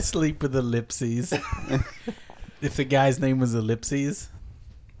 May I Sleep with ellipses. If the guy's name was Ellipses.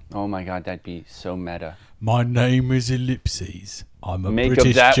 oh my God, that'd be so meta. My name is Ellipses. I'm a Make of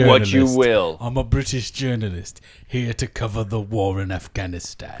British that what journalist. you will. I'm a British journalist here to cover the war in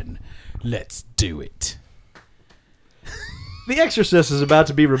Afghanistan. Let's do it. The Exorcist is about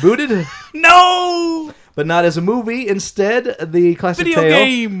to be rebooted, No! but not as a movie. Instead, the classic Video tale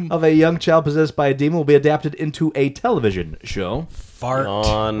game. of a young child possessed by a demon will be adapted into a television show. Fart.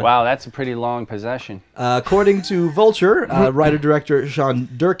 On. Wow, that's a pretty long possession. According to Vulture, writer-director Sean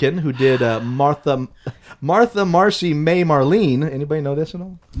Durkin, who did Martha, Marcy, May, Marlene. Anybody know this at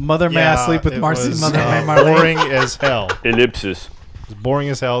all? Mother, May I Sleep with it Marcy? was, Mother, May Marlene? boring as hell. Ellipsis. It was boring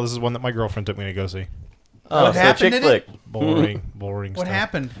as hell. This is one that my girlfriend took me to go see. Oh, What so happened chick in flick. Boring What stuff.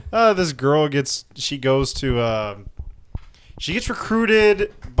 happened? This girl she goes to, she gets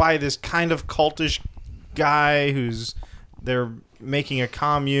recruited by this kind of cultish guy they're making a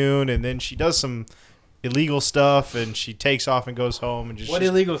commune, and then she does some illegal stuff, and she takes off and goes home, and just What she's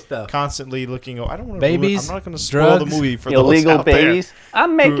illegal stuff? constantly looking. I don't want to. Babies? I'm not going to spoil the Drugs? movie for Illegal those out there babies.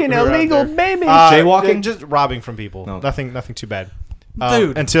 I'm making who are out illegal there. babies. Jaywalking? and just robbing from people. No. Nothing too bad.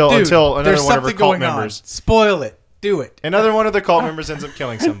 Dude, until there's another one of her something cult going on. members. Spoil it. Do it. Another one of the cult members ends up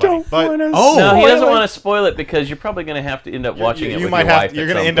killing somebody. But Oh, No, he doesn't want to spoil it because you're probably going to have to end up watching it you with might your have. wife. You're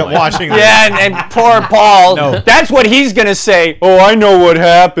going to end up watching. This. Yeah, and poor Paul. No. That's what he's gonna say. Oh, I know what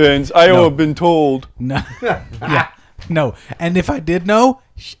happens. I No. have been told. no. Yeah. No. And if I did know,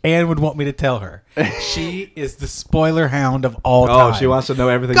 Anne would want me to tell her. She is the spoiler hound of all time. Oh, she wants to know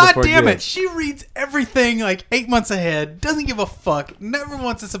everything. God before damn it. gets. She reads everything like 8 months ahead, doesn't give a fuck, never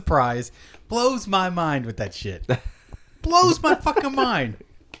wants a surprise, blows my mind with that shit. Blows my fucking mind.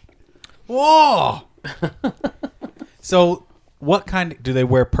 Whoa. So, what kind do they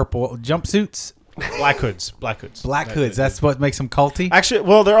wear? Purple jumpsuits? Black hoods. Black hoods. Black hoods. That's what makes them culty? Actually,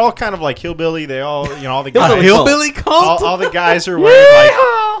 well, they're all kind of like hillbilly. They all, all the guys. Hillbilly cult? All the guys are wearing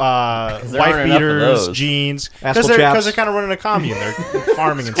like there wife aren't enough of beaters, those. jeans, Asshole because chaps. they're kind of running a commune. They're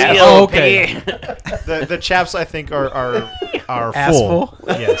farming and stuff. Oh, okay. The chaps, I think, are Assful? full.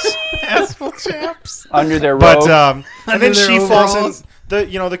 Yes, Asshole chaps. Under their robe. but and Under then their she falls overalls?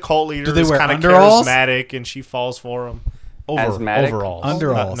 in. The cult leader they is wear kind of underalls? charismatic, and she falls for him. Asthmatic? Overalls,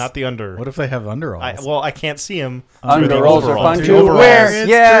 Underalls. not the under. What if they have underalls? I can't see him. Underalls are fun The too. overalls. Where? It's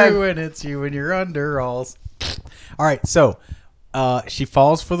Yeah. true, and it's you and your underalls. All right, so she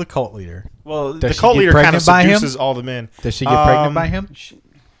falls for the cult leader. Well, Does the she cult get leader kind of pregnant by him? seduces all the men. Does she get pregnant by him?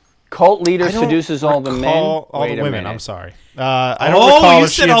 Cult leader I don't seduces all the men. recall all Wait the a women. minute. I'm sorry. I don't recall you if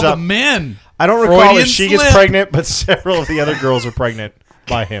she said ends all up. the men. I don't recall Freudian if she slip. gets pregnant, but several of the other girls are pregnant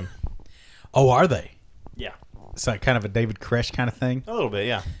by him. Oh, are they? Yeah, It's like kind of a David Koresh kind of thing. a little bit.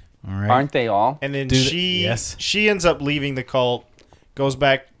 Yeah, All right. Aren't they all? and then Do they- she yes. she ends up leaving the cult, goes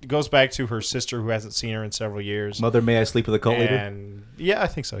back to her sister who hasn't seen her in several years. Mother, may I sleep with a cult leader? And yeah, I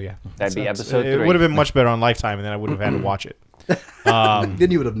think so. Yeah, That'd be So episode it 3. would have been much better on Lifetime, and then I would have had to watch it. Then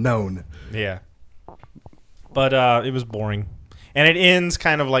you would have known. Yeah, but it was boring, and it ends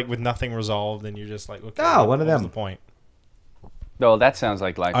kind of like with nothing resolved, and you're just like, okay, Oh, one of what was them. the point? Oh, that sounds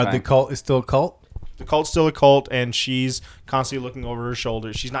like Lifetime. The cult is still a cult? The cult's still a cult, and she's constantly looking over her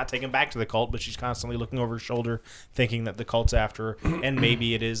shoulder. She's not taken back to the cult, but she's constantly looking over her shoulder, thinking that the cult's after her, and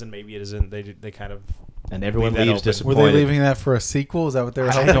maybe it is, and maybe it isn't. They kind of And everyone Leave that leaves open. Were disappointed. they leaving that for a sequel? Is that what they were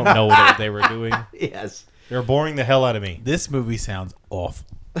I hoping? don't know what they were doing. Yes. They were boring the hell out of me. This movie sounds awful.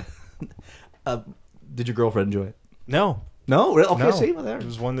 Did your girlfriend enjoy it? No, No? Really? Okay, no, see? Well, there. it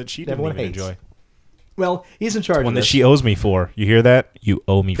was one that she didn't Everyone even hates. enjoy. Well, he's in charge One of that this. she owes me for. You hear that? You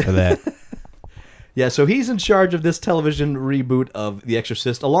owe me for that. Yeah, so he's in charge of this television reboot of The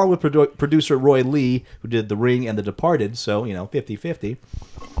Exorcist, along with producer Roy Lee, who did The Ring and The Departed, so, 50-50.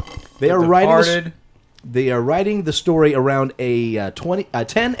 They are writing the story around a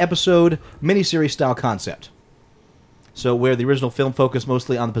 10-episode miniseries style concept. So where the original film focused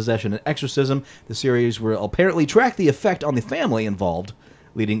mostly on the possession and exorcism, the series will apparently track the effect on the family involved,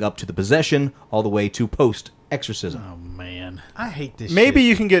 leading up to the possession all the way to post-exorcism. Oh, man. I hate this Maybe shit.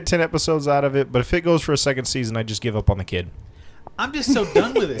 you can get 10 episodes out of it, but if it goes for a second season, I just give up on the kid. I'm just so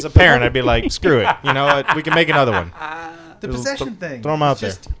done with it. As a parent, I'd be like, screw it. You know what? We can make another one. The possession thing. throw 'em out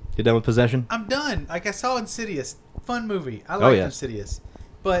It's there. You done with possession? I'm done. Like, I saw Insidious. Fun movie. I Oh, like yeah. Insidious.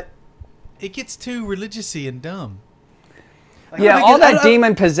 But it gets too religious-y and dumb. Like, Yeah, I all think- that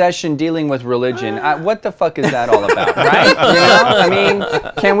demon possession dealing with religion. What the fuck is that all about, right? I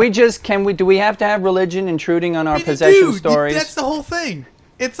mean, do we have to have religion intruding on our I mean, possession dude, stories? That's the whole thing.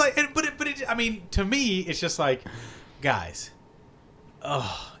 It's like, I mean, to me, it's just like, guys,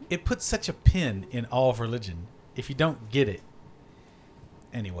 it puts such a pin in all of religion if you don't get it.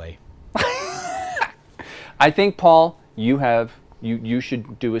 Anyway, I think, Paul, you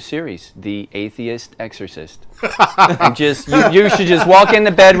should do a series, The Atheist Exorcist. And you should just walk in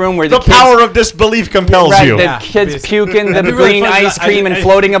the bedroom where the The kids, power of disbelief compels right, you. the Yeah, kids it's- puking, the That'd be really green funny. ice cream and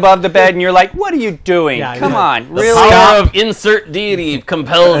floating above the bed, and you're like, what are you doing? Yeah, Come yeah. on, The really? power of insert deity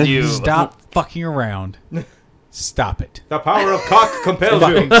compels you. stop fucking around. Stop it. The power of cock compels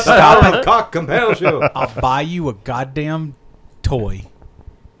you. The power of cock compels you. I'll buy you a goddamn toy.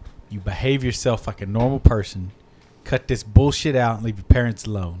 You behave yourself like a normal person. Cut this bullshit out and leave your parents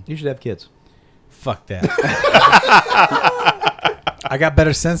alone. You should have kids. Fuck that. I got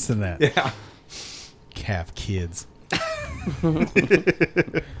better sense than that. Yeah. Have kids.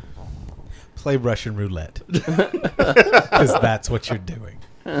 Play Russian roulette. Because that's what you're doing.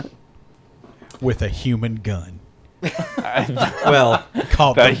 With a human gun. Well,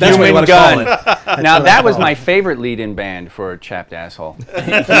 Called The that's what you human want to call gun. it. Now, that was my favorite lead-in band for Chapped Asshole.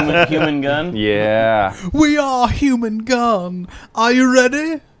 Human gun. Yeah. We are human gun. Are you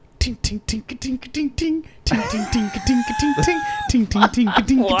ready? Ting ting ting ting ting ting ting ting ting ting ting ting ting ting ting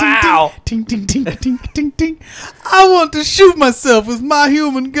ting Wow. ting ting ting ting ting ting. I want to shoot myself with my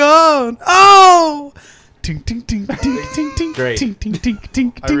human gun. Oh,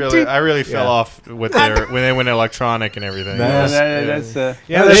 Great. I really fell off with their when they went electronic and everything. Nah, That's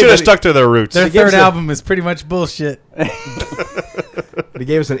Yeah, They should have stuck to their roots. Their They gave third us a- album is pretty much bullshit. They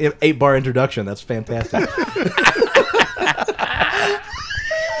gave us an 8-bar introduction. That's fantastic.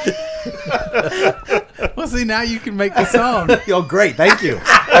 Well, see, now you can make the song. Oh, great! Thank you.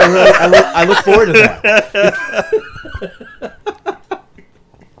 I look forward to that.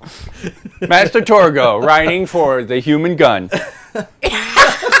 Master Torgo writing for the Human Gun.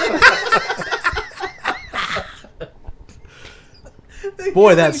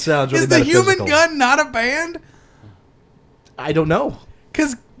 Boy, that sounds really Is the Human metaphysical. Gun not a band? I don't know.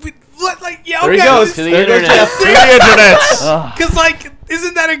 Because, what, like, yeah, There he okay. goes. To the There goes internet. Jeff. To the internet. Because, like,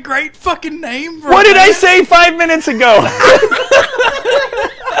 isn't that a great fucking name? For What a did I band? say 5 minutes ago?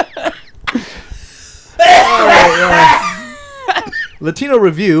 Latino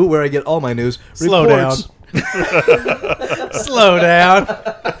Review, where I get all my news. Slow reports, Slow down.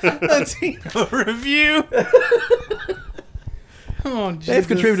 Latino Review. Oh, Jesus. They've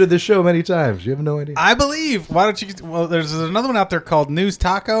contributed to this show many times. You have no idea. I believe. Why don't you? Well, there's another one out there called News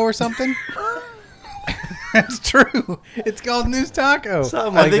Taco or something. That's true. It's called News Taco.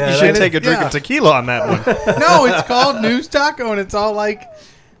 Something I like think you that. should take a drink Yeah. of tequila on that one. No, it's called News Taco, and it's all like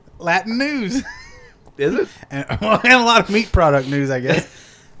Latin news. Is it? And, well, and a lot of meat product news, I guess.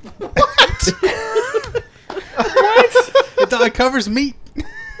 What? It covers meat.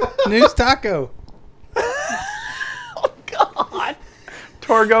 News Taco.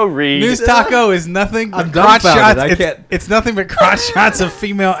 Torgo read. News Taco is nothing but I'm crotch dumbfounded. shots. I It's, can't- it's nothing but crotch shots of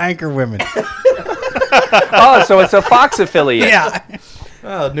female anchor women. Oh, so it's a Fox affiliate. Yeah,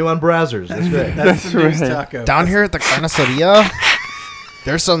 Oh, new on Brazzers. That's great. that's the News right. Taco. Down here at the carniceria,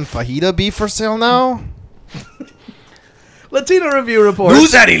 there's some fajita beef for sale now. Latino Review reports.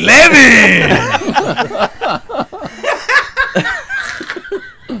 News at 11.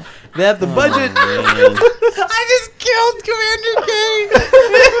 That the budget. I just killed Commander K.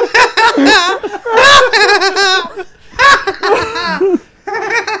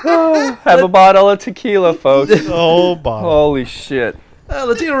 Have a bottle of tequila, folks. Oh, Bob. Holy shit.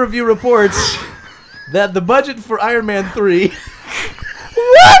 Latino Review reports that the budget for Iron Man 3.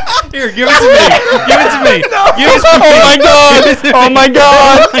 Here, give it to me. Give it to me. Give it to me. Oh my god! Oh my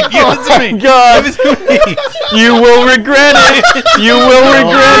god! Give it to me. God! Give it to me. You will regret it! You will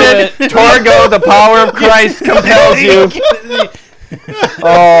regret it! Torgo, the power of Christ compels you.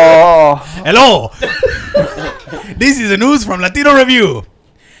 Oh. Hello. This is the news from Latino Review.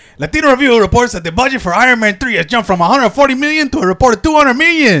 Latino Review reports that the budget for Iron Man 3 has jumped from 140 million to a reported 200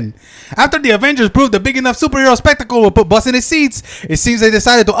 million. After the Avengers proved a big enough superhero spectacle will put butts in its seats, it seems they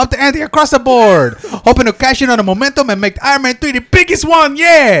decided to up the ante across the board, hoping to cash in on the momentum and make Iron Man 3 the biggest one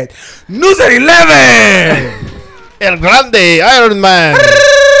yet. News at 11. El Grande Iron Man.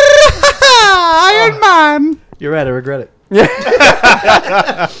 Iron Man. You're right. I regret it.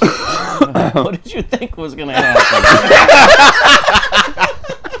 What did you think was going to happen?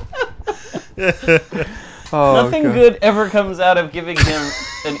 Oh, Nothing God. good ever comes out of giving him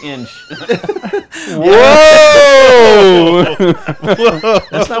an inch. Whoa!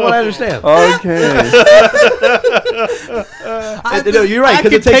 That's not what I understand. Okay. No, you're right. I Because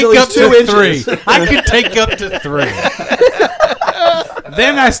could it takes take at up least 2 to inches. 3. I could take up to 3.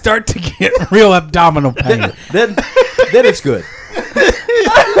 Then I start to get real abdominal pain. then it's good.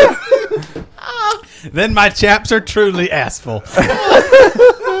 Then my chaps are truly assful.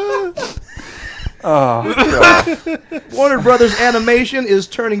 Warner Brothers Animation is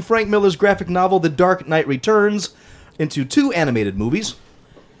turning Frank Miller's graphic novel The Dark Knight Returns into 2 animated movies.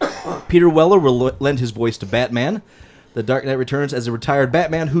 Peter Weller will lend his voice to Batman. The Dark Knight returns as a retired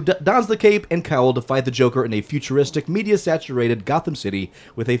Batman who dons the cape and cowl to fight the Joker in a futuristic, media-saturated Gotham City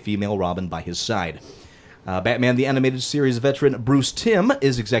with a female Robin by his side. Batman the Animated Series veteran Bruce Timm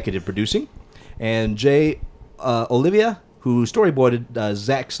is executive producing, and Jay Olivia, who storyboarded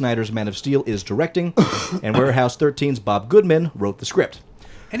Zack Snyder's Man of Steel, is directing, and Warehouse 13's Bob Goodman wrote the script.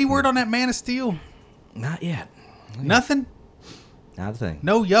 Any word on that Man of Steel? Not yet. Nothing? Not a thing.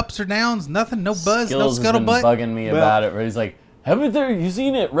 No yups or downs? Nothing? No buzz? Skills no has been scuttlebutt? bugging me about it. Where he's like, "Haven't you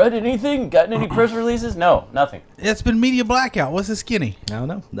seen it? Read anything? Gotten any press releases? No, nothing." It's been media blackout. What's the skinny? I don't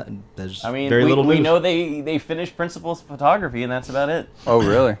know. There's I mean, very little we news. know they finished principles photography, and that's about it. Oh,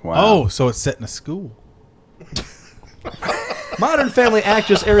 really? Wow. Oh, so it's set in a school. Modern Family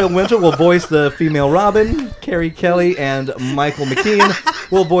actress Ariel Winter will voice the female Robin. Carrie Kelly and Michael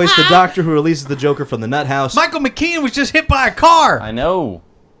McKean will voice the Doctor who releases the Joker from the Nut House. Michael McKean was just hit by a car. I know.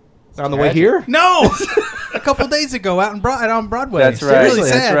 On the way here? No! a couple days ago out on Broadway. That's It's right. really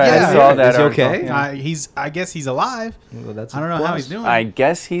That's sad. right. Yeah. I saw that. Is he article. okay? Yeah. I guess he's alive. Well, that's I don't know how he's doing. I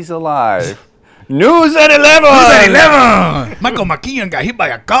guess he's alive. News at 11. Michael McKeon got hit by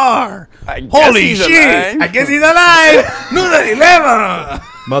a car. I guess Holy he's shit! alive. I guess he's alive. News at 11.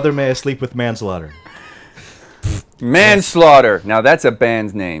 Mother may I sleep with manslaughter. Manslaughter. Now that's a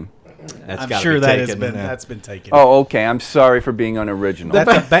band's name. That's I'm gotta sure be that has taken, been yeah. that's been taken. Oh, okay. I'm sorry for being unoriginal.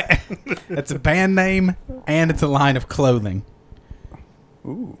 That's a band name, and it's a line of clothing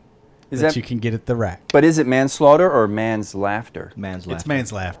Is that that? you can get at the rack. But is it manslaughter or man's laughter? Man's It's laughter.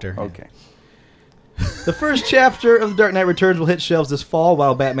 man's laughter. Okay. The first chapter of The Dark Knight Returns will hit shelves this fall,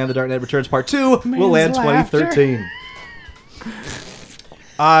 while Batman: The Dark Knight Returns Part 2 will land laughter. 2013.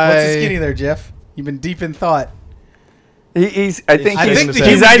 What's the skinny there, Jeff? You've been deep in thought. He's. I think I he's, think the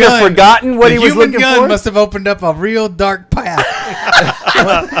he's human either gun- forgotten what the he was human looking gun for. must have opened up a real dark path.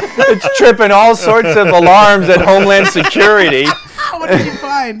 It's tripping all sorts of alarms at Homeland Security. What did you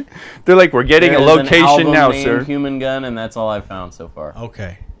find? They're like, we're getting a There is an location album now, named sir. Human Gun, and that's all I've found so far.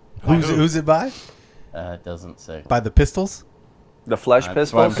 Okay. Who's it by? It doesn't say. By the Pistols? The Flesh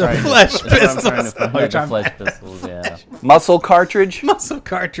That's what I'm Pistols, trying to- Flesh that's what I'm trying to Pistols. find. Oh, you're The trying- Flesh Pistols, yeah. Muscle Cartridge, Muscle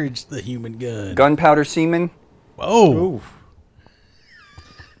cartridge, the human gun. Gunpowder Semen. Whoa.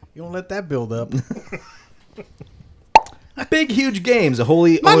 You don't let that build up. Big Huge Games, a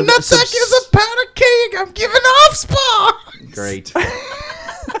wholly My owned nutsack is a powder keg. I'm giving off spawn. Great.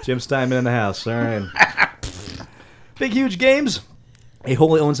 Jim Steinman in the house. All right. Big Huge Games, a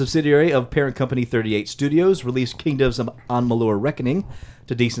wholly owned subsidiary of parent company 38 Studios, released Kingdoms of Amalur Reckoning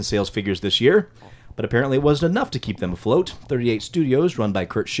to decent sales figures this year. But apparently it wasn't enough to keep them afloat. 38 Studios, run by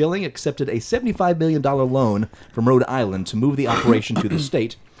Kurt Schilling, accepted a $75 million loan from Rhode Island to move the operation to the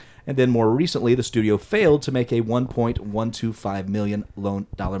state. And then more recently, the studio failed to make a $1.125 million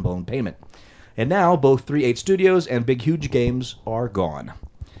loan payment. And now, both 38 Studios and Big Huge Games are gone.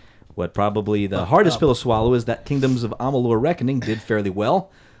 What probably the hardest pill to swallow is that Kingdoms of Amalur Reckoning did fairly well.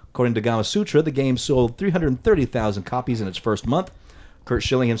 According to Gamasutra, the game sold 330,000 copies in its first month. Kurt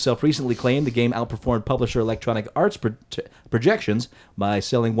Schilling himself recently claimed the game outperformed publisher Electronic Arts projections by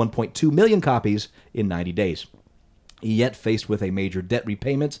selling 1.2 million copies in 90 days. Yet, faced with a major debt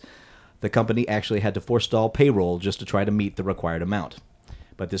repayment, the company actually had to forestall payroll just to try to meet the required amount.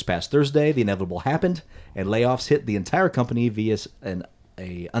 But this past Thursday, the inevitable happened, and layoffs hit the entire company via an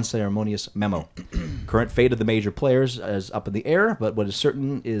unceremonious memo. Current fate of the major players is up in the air, but what is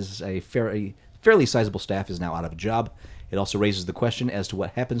certain is a fairly sizable staff is now out of a job. It also raises the question as to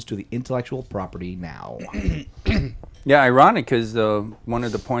what happens to the intellectual property now. Yeah, ironic because one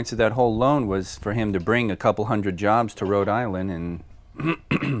of the points of that whole loan was for him to bring a couple hundred jobs to Rhode Island,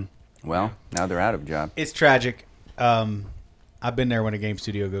 and well, now they're out of jobs. It's tragic. I've been there when a game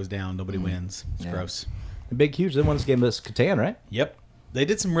studio goes down. Nobody wins. It's Yeah. gross. The Big Huge, the ones gave us Catan, right? Yep. They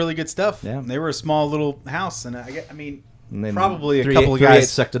did some really good stuff. Yeah. They were a small little house, and I mean, And then probably a 38 couple of 38 guys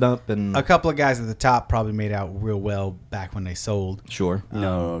sucked it up, and a couple of guys at the top probably made out real well back when they sold. sure.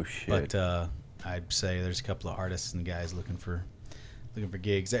 No shit. But I'd say there's a couple of artists and guys looking for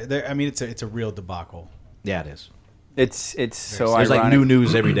gigs. I mean, it's a real debacle. Yeah, it is. It's so There's ironic. like new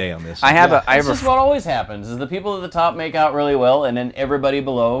news every day on this. I have a This is what always happens: is the people at the top make out really well, and then everybody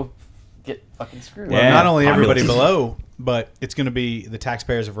below get fucking screwed. Well, Yeah, not only populous. everybody below, but it's going to be the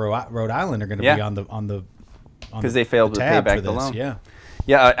taxpayers of Rhode Island are going to Yeah. be on the because they failed to pay tab back for the this. loan. Yeah.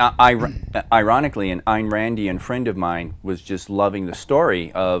 Yeah, ironically, an Ayn Randian friend of mine was just loving the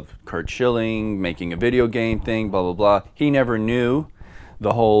story of Kurt Schilling making a video game thing, blah, blah, blah. He never knew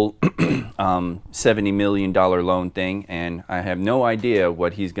the whole $70 million loan thing, and I have no idea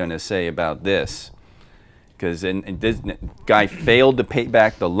what he's going to say about this. Because this guy failed to pay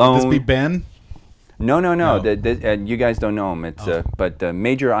back the loan. This be Ben. No. No. You guys don't know him. It's but a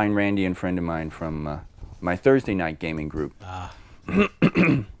major Ayn Randian friend of mine from my Thursday night gaming group.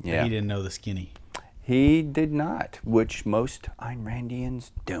 Yeah, He didn't know the skinny. he did not, which most Ayn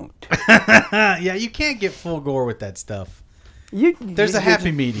Randians don't. Yeah, you can't get full gore with that stuff. There's There's a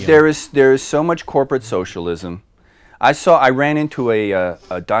happy medium. There is so much corporate socialism. I ran into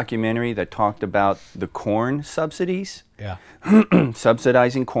a documentary that talked about the corn subsidies, Yeah.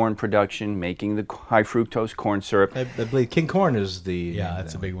 subsidizing corn production, making the high fructose corn syrup. I believe King Corn is the Yeah,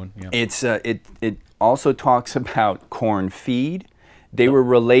 that's a big one. Yeah. It's it also talks about corn feed. They were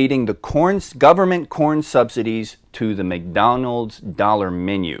relating the government corn subsidies to the McDonald's dollar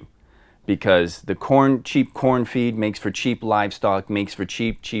menu, because the cheap corn feed makes for cheap livestock, makes for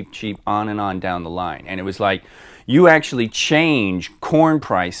cheap, on and on down the line. And it was like, You actually change corn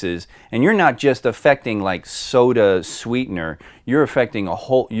prices, and you're not just affecting like soda sweetener. You're affecting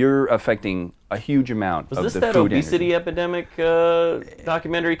a huge amount Was of this the that food obesity industry. epidemic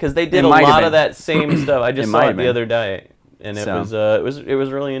documentary? Because they did It a might have lot of been. that same stuff. I just It saw might it have the been. other day, and it So-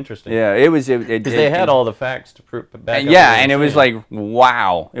 was really interesting. Yeah, it was. because they had all the facts to prove back. up Yeah, what and they it were was saying. like,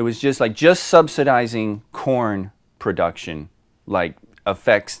 wow. It was just subsidizing corn production, like,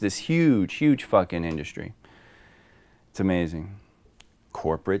 affects this huge fucking industry. It's amazing.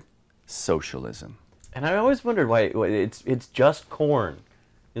 Corporate socialism. And I always wondered why it's just corn.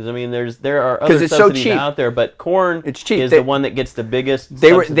 Because I mean, there are 'Cause other it's so subsidies cheap. out there, but corn It's cheap. is They- the one that gets the biggest.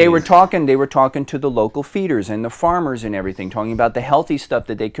 They were subsidies. talking to the local feeders and the farmers and everything, talking about the healthy stuff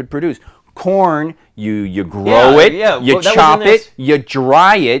that they could produce. Corn, you grow Yeah, it, yeah, you well, that was chop in this- it, you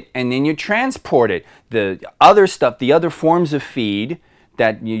dry it, and then you transport it. The other stuff, the other forms of feed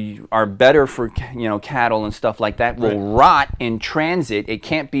that you are better for cattle and stuff like that will rot in transit. It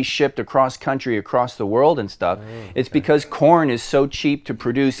can't be shipped across country, across the world and stuff. It's because corn is so cheap to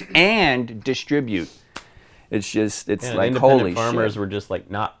produce and distribute. It's Yeah, like independent holy farmers shit. were just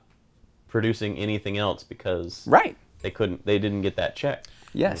like not producing anything else because Right. they didn't get that check.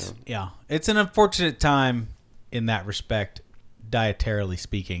 Yes. Yeah, it's an unfortunate time in that respect, dietarily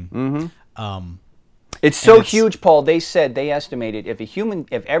speaking. Mm-hmm. It's so it's- huge, Paul. They estimated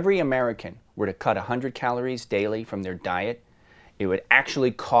if every American were to cut 100 calories daily from their diet, it would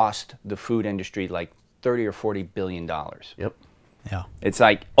actually cost the food industry like 30 or 40 billion dollars. Yep. Yeah, It's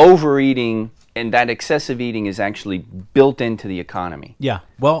like overeating, and that excessive eating is actually built into the economy. yeah.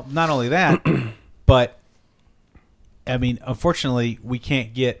 Well, not only that, but I mean, unfortunately, we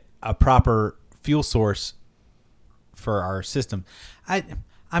can't get a proper fuel source for our system.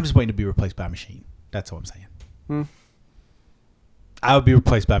 I'm just waiting to be replaced by a machine. That's all I'm saying. I would be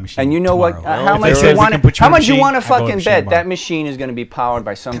replaced by a machine. And you know what? tomorrow. How If much they said you we want can put to? How in a much you machine, want to I'd go with fucking machine bet tomorrow. that machine is going to be powered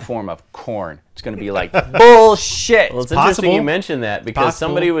by some form of corn? It's going to be like bullshit. Well, it's possible. interesting you mentioned that because Possible.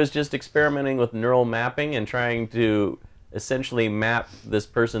 somebody was just experimenting with neural mapping and trying to essentially map this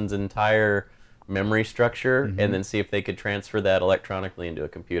person's entire memory structure Mm-hmm. and then see if they could transfer that electronically into a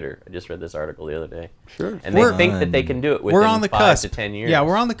computer. I just read this article the other day. Sure. And they think that they can do it within We're on the 5 cusp. to 10 years. Yeah,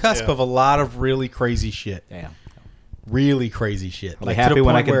 we're on the cusp Yeah. of a lot of really crazy shit. Damn. Really crazy shit. I'll be to happy the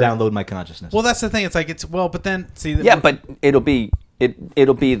when I point can where- download my consciousness. Well, that's the thing. It's like but then see. Yeah, but it'll be the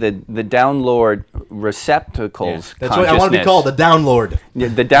downlord receptacles. That's what I want to be consciousness. called, the downlord. Yeah,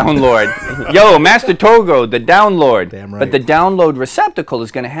 the download. Yo, Master Togo, the download. Damn But right. the download receptacle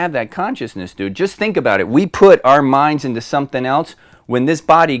is going to have that consciousness, dude. Just think about it. We put our minds into something else. When this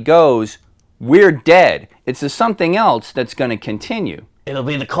body goes, we're dead. It's the something else that's going to continue. It'll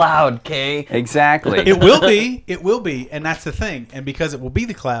be the cloud, Kay. Exactly. It will be. It will be, and that's the thing. And because it will be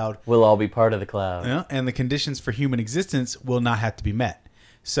the cloud, We'll all be part of the cloud. and the conditions for human existence will not have to be met.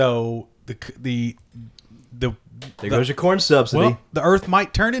 So the There goes your corn subsidy. well, the Earth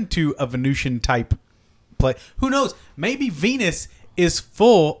might turn into a Venusian type play. Who knows? Maybe Venus is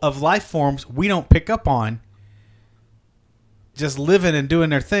full of life forms we don't pick up on, just living and doing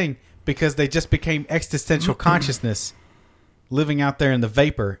their thing because they just became existential consciousness, living out there in the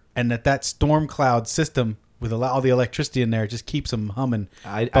vapor, and that storm cloud system with all the electricity in there just keeps them humming,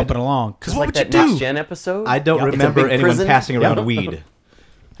 bumping along. Because It's what like would you that Next do? Gen episode. I don't It's a remember big anyone prison. passing around weed.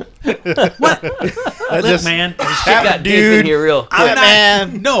 Look, man. Shit got deep in here real quick.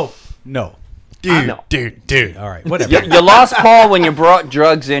 I'm not. No. Dude. All right, whatever. You lost Paul when you brought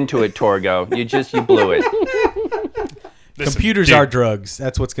drugs into it, Torgo. You blew it. Listen, Computers dude. are drugs.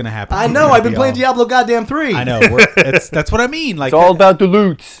 That's what's going to happen. I know. I've been playing Diablo goddamn 3. I know. That's what I mean. Like It's all about the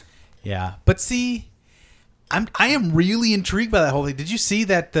loots. yeah. But see, I am really intrigued by that whole thing. Did you see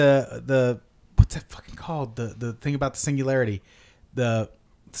that the what's that fucking called? The thing about the singularity, the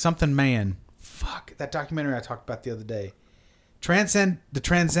something man. Fuck that documentary I talked about the other day. Transcendent man.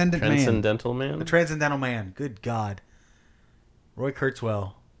 Transcendental man. The Transcendental Man. Good God. Roy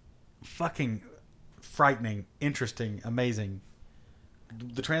Kurzweil. Fucking frightening, interesting, amazing.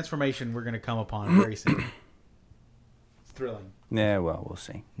 The transformation we're going to come upon very soon. It's thrilling. Yeah, well, we'll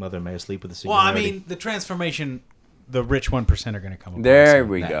see. Mother may sleep with the Well, I singularity. mean, the transformation, the rich 1% are going to come upon. There soon.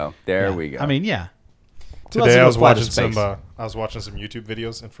 we go. There Yeah. we go. I mean, yeah. Today I was Fly to watching some. space. I was watching some YouTube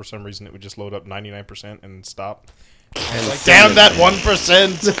videos, and for some reason it would just load up 99% and stop. And like, damn that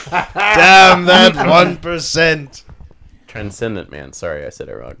 1%! Damn that 1%! Transcendent man. Sorry, I said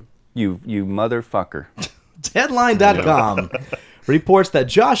it wrong. you motherfucker. Headline.com reports that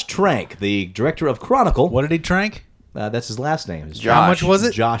Josh Trank, the director of Chronicle, What did he drink? that's his last name. Is Josh. How much was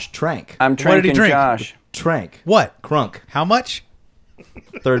it? Josh Trank. I'm What did he drinking drink? Josh. Trank. What? Crunk. How much?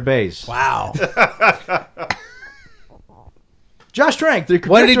 Third base. Wow. Josh Trank, the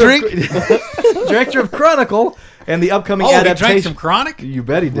What did he director of Chronicle, and the upcoming Oh, he adaptation. drank some Chronic? You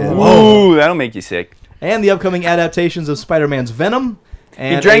bet he did. Ooh, that'll make you sick. And the upcoming adaptations of Spider-Man's Venom.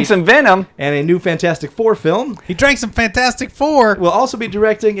 And He drank some Venom. And a new Fantastic Four film. He drank some Fantastic Four. Will also be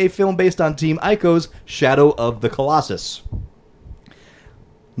directing a film based on Team Ico's Shadow of the Colossus.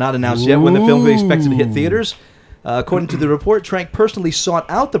 Not announced yet when the film is expected to hit theaters. According to the report, Trank personally sought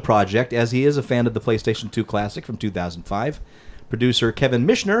out the project as he is a fan of the PlayStation 2 classic from 2005. Producer Kevin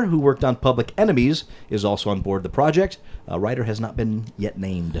Mishner, who worked on Public Enemies, is also on board the project. A writer has not been yet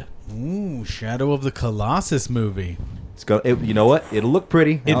named. Ooh, Shadow of the Colossus movie. You know what? It'll look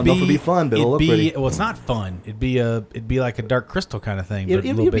pretty. I don't know if it'll be fun, but it'll look pretty. Well, it's not fun. It'd be like a Dark Crystal kind of thing, but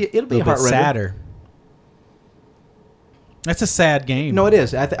It'll a little be bit heart-rending. sadder. That's a sad game. No, it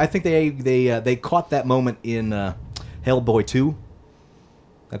is. I think they caught that moment in Hellboy 2.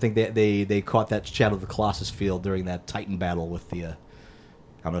 I think they caught that Shadow of the Colossus feel during that Titan battle with the. I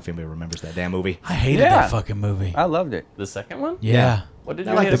don't know if anybody remembers that damn movie. I hated Yeah. that fucking movie. I loved it. The second one? Yeah. What did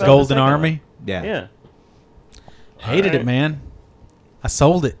I you like hate The about Golden second Army. one? Yeah. Yeah. Hated Alright. it, man. I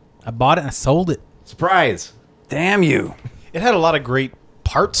sold it. I bought it and I sold it. Surprise. Damn you. It had a lot of great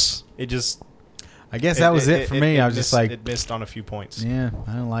parts. It just I guess that was it for me. I was just like, it missed on a few points. yeah,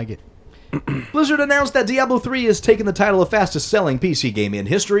 I don't like it. Blizzard announced that Diablo 3 has taken the title of fastest-selling PC game in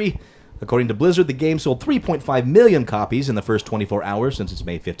history. According to Blizzard, the game sold 3.5 million copies in the first 24 hours since its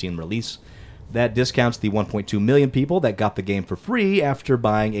May 15 release. That discounts the 1.2 million people that got the game for free after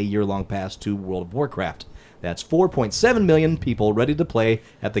buying a year-long pass to World of Warcraft. That's 4.7 million people ready to play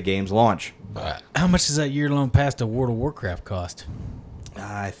at the game's launch. How much does that year-long pass to World of Warcraft cost?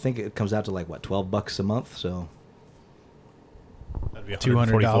 I think it comes out to like, what, $12 a month? So That'd be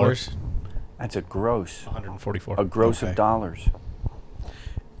 $200. That's a gross. 144. A gross Okay. of dollars.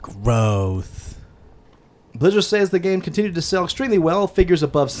 Growth. Blizzard says the game continued to sell extremely well, figures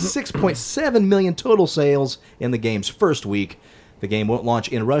above 6.7 million total sales in the game's first week. The game won't launch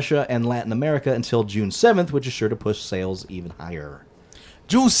in Russia and Latin America until June 7th, which is sure to push sales even higher.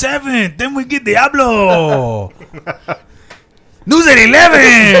 June 7th, then we get Diablo. News at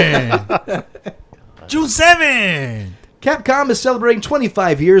 11. June 7th. Capcom is celebrating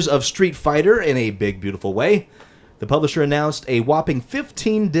 25 years of Street Fighter in a big, beautiful way. The publisher announced a whopping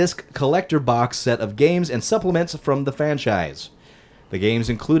 15-disc collector box set of games and supplements from the franchise. The games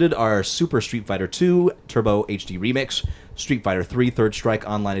included are Super Street Fighter II Turbo HD Remix, Street Fighter III Third Strike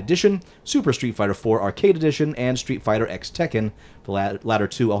Online Edition, Super Street Fighter IV Arcade Edition, and Street Fighter X Tekken, the latter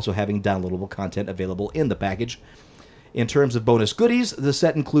two also having downloadable content available in the package. In terms of bonus goodies, the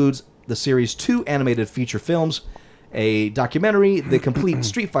set includes the Series 2 animated feature films, a documentary, the complete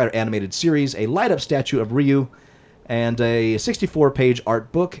Street Fighter animated series, a light-up statue of Ryu, and a 64-page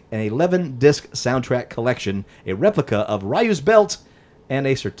art book, an 11-disc soundtrack collection, a replica of Ryu's belt, and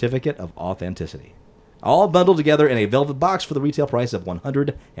a certificate of authenticity. All bundled together in a velvet box for the retail price of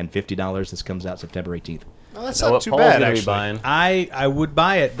 $150. This comes out September 18th. Well, that's Know not what too Paul's bad, gonna be actually. buying. I would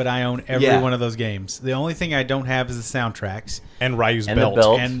buy it, but I own every Yeah. one of those games. The only thing I don't have is the soundtracks And Ryu's And the belt.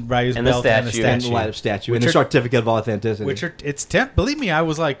 belt. and Ryu's And the belt and the statue. And statue. the light-up statue, Which and the are- certificate of authenticity. Which are it's believe me, I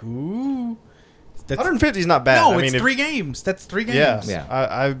was like, ooh. That's 150 is not bad. No, I it's mean, if- 3 games. That's 3 games. Yeah, Yeah.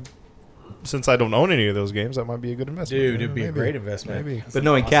 I since I don't own any of those games, that might be a good investment. Dude, Yeah, it'd be a maybe. great investment. Maybe. But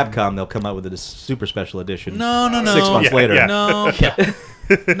knowing Capcom, they'll come out with a super special edition. No. 6 months Yeah, later. yeah. No.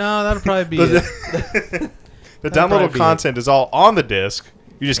 No, that'll probably be it. The probably downloadable be content is all on the disc.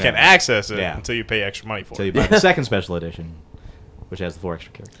 You just can't access it Yeah. until you pay extra money for Until it. you buy the second special edition, which has the 4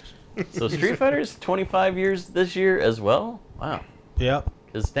 extra characters. So Street Fighter's 25 years this year as well? Wow. Yep.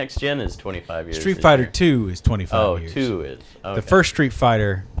 His next gen is 25 years. Street this Fighter year. 2 is 25 Oh, years. 2 is. Okay. The first Street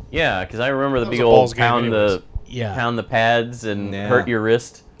Fighter. Yeah, because I remember the That was big a old balls game pound anyways. the Yeah. pound the pads and Yeah. hurt your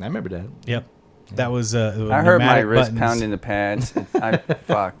wrist. I remember that. Yep. That was I heard my pneumatic wrist buttons. pounding the pads.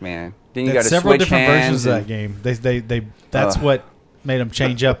 Fuck, man. Then you got There's to several switch different hands. versions of that and- game. They that's Ugh. what made them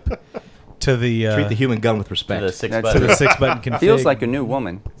change up to the Treat the human gun with To respect. the 6 That's to the buttons. 6-button config. Feels like a new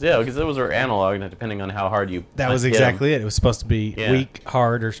woman. Yeah, because those were analog, and depending on how hard you. that was hit 'em. exactly it. It was supposed to be Yeah. weak,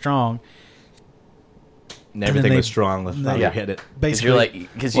 hard, or strong. And everything they- was strong. Let's they- you Yeah. hit it. Because Basically, you're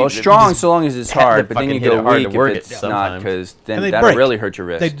like, because Well, strong so long as it's had to hard, but then fucking you hit go it hard weak to work if it it's not, sometimes. because And then they'd that'll break. really hurt your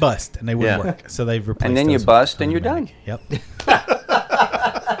wrist. they'd bust and they wouldn't Yeah. work. So they've replaced. And then you those with bust and you're automatic. Yep.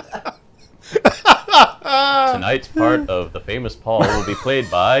 Tonight's part of the famous Paul will be played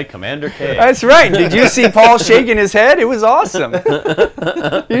by Commander K. That's right. Did you see Paul shaking his head? It was awesome.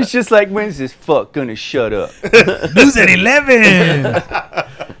 He's just like, when's this fuck gonna shut up? News at 11.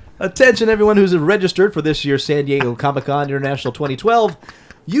 Attention, everyone who's registered for this year's San Diego Comic-Con International 2012.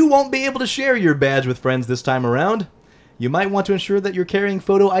 You won't be able to share your badge with friends this time around. You might want to ensure that you're carrying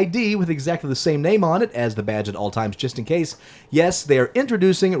photo ID with exactly the same name on it as the badge at all times, just in case. Yes, they are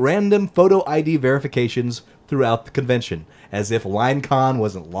introducing random photo ID verifications throughout the convention, as if LineCon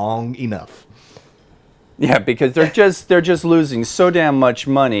wasn't long enough. Yeah, because they're just losing so damn much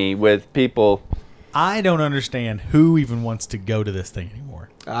money with people. I don't understand who even wants to go to this thing anymore.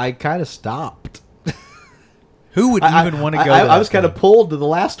 I kind of stopped. Who would even want to go? I was kind of pulled to the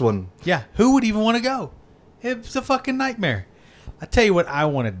last one. Yeah, who would even want to go? It's a fucking nightmare. I tell you what I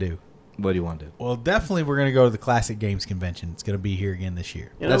want to do. What do you want to do? Well, definitely we're going to go to the Classic Games Convention. It's going to be here again this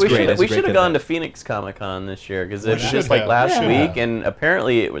year. You know, That's great. That's a we great should have gone to convention. Phoenix Comic Con this year because it was should just like have. last Yeah. week, and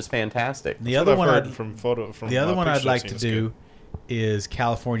apparently it was fantastic. The That's other what one, I've heard I'd, from photo. From the other one I'd pictures like I've to seen is do good. is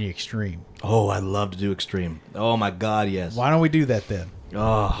California Extreme. Oh, I'd love to do Extreme. Oh my God, yes. Why don't we do that then?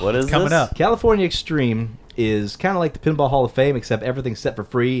 Oh, What is Coming this? up. California Extreme is kind of like the Pinball Hall of Fame, except everything's set for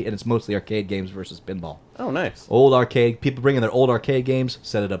free, and it's mostly arcade games versus pinball. Oh, nice. Old arcade, people bring in their old arcade games,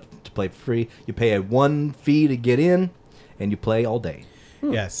 set it up to play for free. You pay a one fee to get in, and you play all day.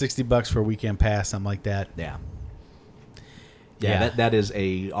 Yeah, $60 for a weekend pass, something like that. Yeah. Yeah. That is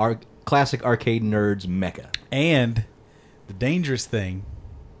a classic arcade nerds mecca. And the dangerous thing,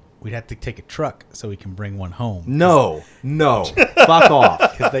 we'd have to take a truck so we can bring one home. No, fuck off.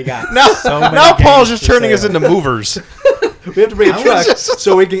 Because they got Now, so many now Paul's games just for turning us sale. into movers. We have to bring a truck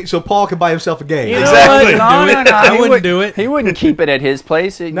so Paul can buy himself a game. You know Exactly. what? do it. I wouldn't do it. He wouldn't keep it at his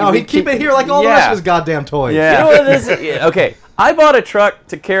place. No, he'd keep it here like all the rest of his goddamn toys. Yeah. You know what this is? Yeah, okay, I bought a truck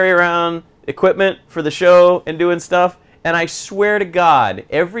to carry around equipment for the show and doing stuff, and I swear to God,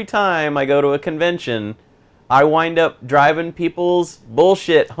 every time I go to a convention, I wind up driving people's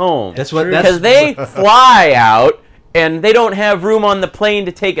bullshit home. That's what- because they fly out and they don't have room on the plane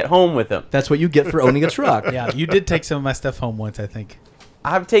to take it home with them. That's what you get for owning a truck. Yeah, you did take some of my stuff home once, I think.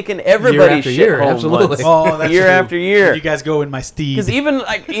 I've taken everybody's after shit year, home absolutely. once. Oh, that's year true. after year. You guys go in my Steed. Because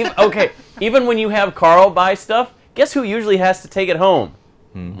even when you have Carl buy stuff, guess who usually has to take it home?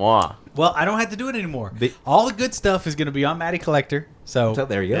 Moi. Well, I don't have to do it anymore. The- All the good stuff is going to be on Matty Collector, so So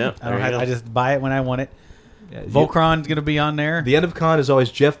there you go. Yeah. I don't There you have. go. I just buy it when I want it. Yeah, Volcron's going to be on there. The end of con is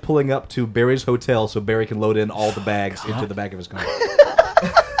always Jeff pulling up to Barry's hotel so Barry can load in all the bags into the back of his car.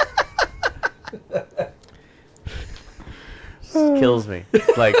 Kills me.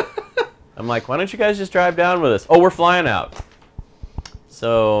 Like, I'm like, why don't you guys just drive down with us? Oh, we're flying out.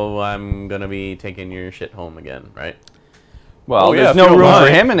 So I'm gonna be taking your shit home again, right? Well, Oh, yeah, there's if no you don't room for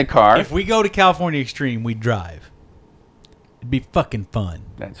mind. him in the car. If we go to California Extreme, we drive. It'd be fucking fun.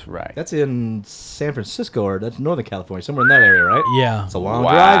 That's right. That's in San Francisco, or that's Northern California, somewhere in that area, right? Yeah. It's a long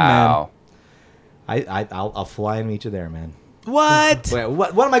wow. drive, man. I'll fly and meet you there, man. What? Wait,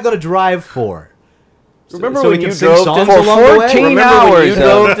 what am I going to drive for? Remember So we when can you sing drove songs to along the way? 14 Remember when you hours,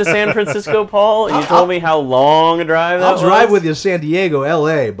 drove to San Francisco, Paul, and you told me how long a drive that I'll was? drive with you to San Diego,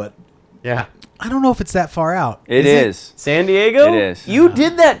 L.A., but Yeah. I don't know if it's that far out. It is. San Diego? It is. You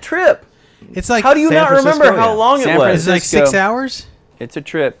did that trip. It's like How do you San not remember Francisco, how yeah. long San it was? It's like Francisco. 6 hours. It's a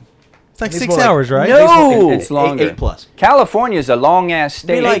trip. It's like It's 6 more like- hours, right? No. It's longer. 8 plus. California's a long ass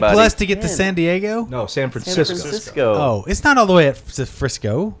state, like buddy. Plus to get to Man. San Diego. No, San San Francisco. Francisco. Oh, it's not all the way at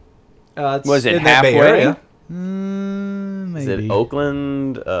Frisco. It's Was it in that Bay halfway? Area, Is Maybe. it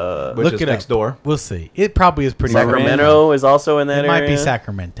Oakland? which Look is it next up. door. We'll see. It probably is pretty. Sacramento is also in that It might area. be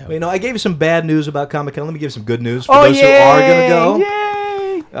Sacramento. Well, I gave you some bad news about Comic-Con. Let me give you some good news for Oh, those who are going to go.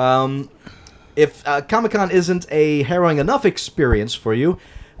 Yay! If Comic-Con isn't a harrowing enough experience for you,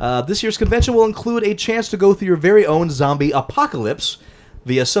 this year's convention will include a chance to go through your very own zombie apocalypse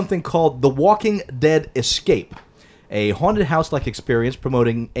via something called The Walking Dead Escape, a haunted house-like experience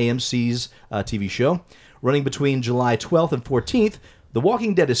promoting AMC's TV show. Running between July 12th and 14th, The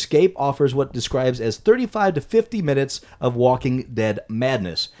Walking Dead Escape offers what it describes as 35 to 50 minutes of Walking Dead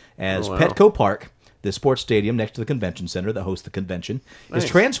madness, as Oh, wow. Petco Park, the sports stadium next to the convention center that hosts the convention, is Nice.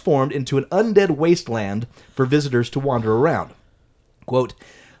 transformed into an undead wasteland for visitors to wander around. Quote,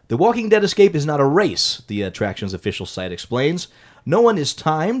 "The Walking Dead Escape is not a race," the attraction's official site explains. "No one is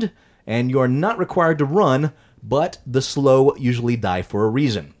timed, and you're not required to run, but the slow usually die for a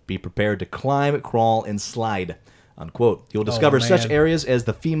reason. Be prepared to climb, crawl, and slide." Unquote. You'll discover such man. areas as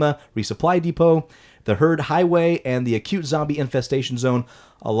the FEMA resupply depot, the Herd Highway, and the acute zombie infestation zone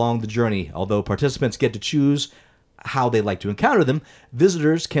along the journey. Although participants get to choose how they like to encounter them,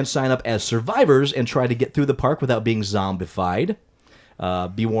 visitors can sign up as survivors and try to get through the park without being zombified.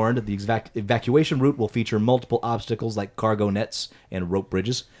 Be warned, the evacuation route will feature multiple obstacles like cargo nets and rope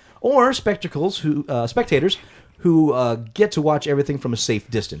bridges, or spectators who get to watch everything from a safe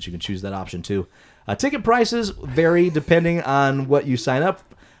distance. You can choose that option too. Ticket prices vary depending on what you sign up,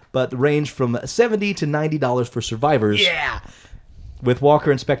 but range from $70 to $90 for survivors. Yeah. With Walker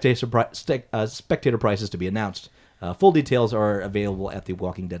and spectator prices to be announced. Full details are available at the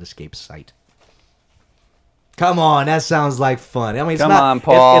Walking Dead Escape site. Come on, that sounds like fun. I mean, it's Come not, on,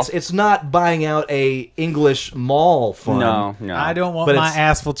 Paul. It's not buying out a English mall fun. No. I don't want But my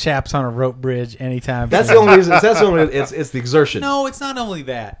it's- assful chaps on a rope bridge anytime. That's soon. the only reason. That's the only reason. It's the exertion. No, it's not only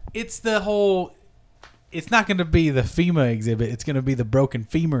that. It's the whole. It's not going to be the FEMA exhibit. It's going to be the broken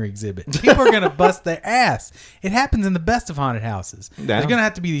femur exhibit. People are going to bust their ass. It happens in the best of haunted houses. There's going to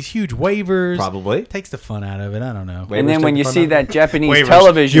have to be these huge waivers. Probably. Takes the fun out of it. I don't know. And then when you see that Japanese Waivers.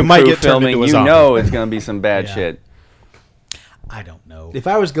 television You might crew get turned filming, into a you zombie. know it's going to be some bad Yeah. shit. I don't know. If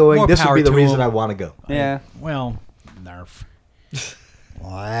I was going, More this would power be the to reason them. I want to go. Yeah. Well, Nerf.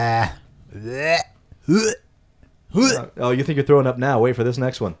 Oh, you think you're throwing up now? Wait for this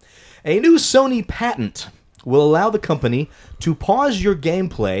next one. A new Sony patent will allow the company to pause your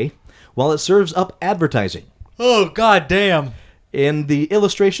gameplay while it serves up advertising. Oh, god damn. In the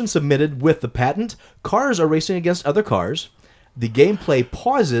illustration submitted with the patent, cars are racing against other cars. The gameplay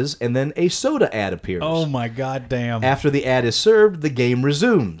pauses, and then a soda ad appears. Oh, my god damn. After the ad is served, the game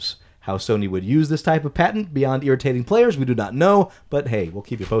resumes. How Sony would use this type of patent beyond irritating players, we do not know, but hey, we'll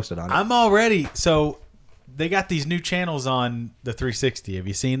keep you posted on it. I'm already. So, they got these new channels on the 360. Have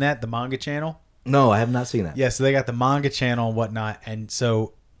you seen that? The manga channel? No, I have not seen that. Yeah, so they got the manga channel and whatnot. And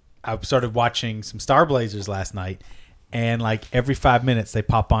so I started watching some Star Blazers last night. And like every 5 minutes, they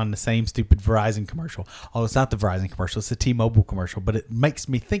pop on the same stupid Verizon commercial. Oh, it's not the Verizon commercial. It's the T-Mobile commercial. But it makes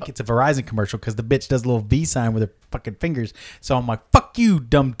me think it's a Verizon commercial because the bitch does a little V sign with her fucking fingers. So I'm like, fuck you,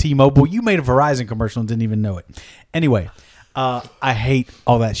 dumb T-Mobile. You made a Verizon commercial and didn't even know it. Anyway, I hate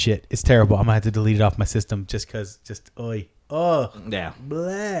all that shit. It's terrible. I'm going to have to delete it off my system just because, ugh. Yeah.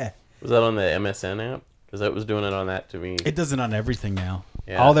 Bleh. Was that on the MSN app? Because that was doing it on that to me. It does it on everything now.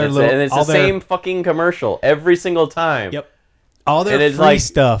 Yeah, All their it's, little, and it's all the their, same fucking commercial every single time. Yep. All their And it's free like-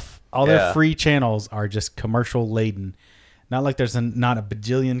 stuff, all their Yeah. free channels are just commercial laden. Not like there's not a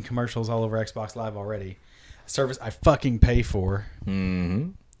bajillion commercials all over Xbox Live already. A service I fucking pay for.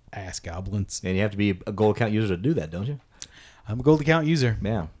 Mm-hmm. Ass goblins. And you have to be a gold account user to do that, don't you? I'm a gold account user.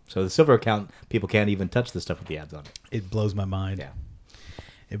 Yeah. So the silver account, people can't even touch the stuff with the ads on it. It blows my mind. Yeah.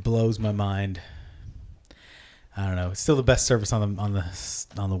 It blows my mind. I don't know. It's still the best service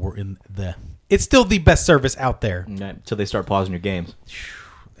It's still the best service out there. Until they start pausing your games.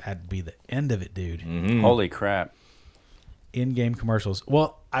 That'd be the end of it, dude. Mm-hmm. Holy crap. In-game commercials.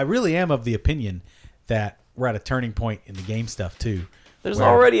 Well, I really am of the opinion that we're at a turning point in the game stuff too. There's Where-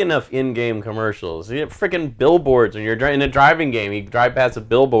 already enough in-game commercials. You get freaking billboards when you're in a driving game. You drive past a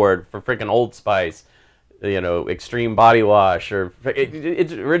billboard for freaking Old Spice, Extreme Body Wash, or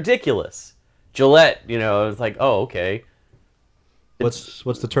it's ridiculous. Gillette, it's like, oh, okay, What's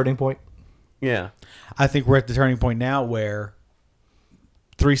the turning point? yeah. I think we're at the turning point now where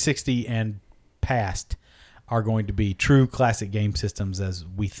 360 and past are going to be true classic game systems as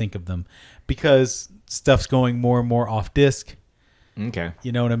we think of them, because stuff's going more and more off disc. Okay.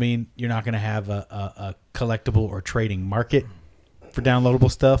 You know what I mean? You're not going to have a collectible or trading market for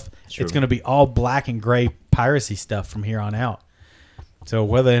downloadable stuff. True. It's going to be all black and gray piracy stuff from here on out. So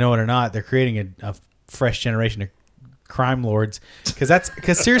whether they know it or not, they're creating a fresh generation of crime lords.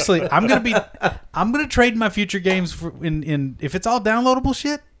 Because seriously, I'm gonna trade my future games for in if it's all downloadable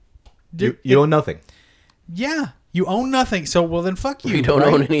shit. You own nothing. Yeah, you own nothing. So well then fuck you. You don't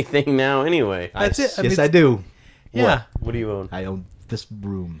right? own anything now anyway. That's it. Yes, I do. Yeah. What do you own? I own this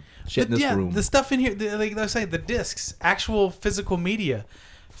room. Shit in this yeah, room. the stuff in here, like I say, the discs, actual physical media.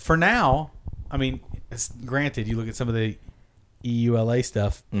 For now, I mean, granted, you look at some of the EULA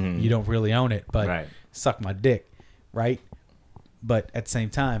stuff, you don't really own it, but Right. suck my dick, right? But at the same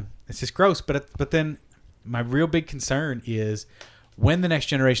time, it's just gross. But then my real big concern is when the next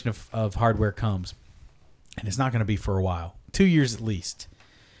generation of hardware comes, and it's not going to be for a while, 2 years at least.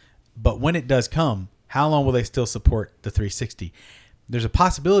 But when it does come, how long will they still support the 360? There's a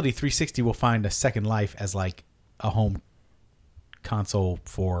possibility 360 will find a second life as like a home console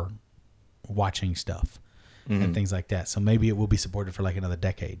for watching stuff and things like that. So maybe it will be supported for like another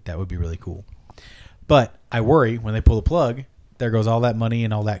decade. That would be really cool. But I worry when they pull the plug, there goes all that money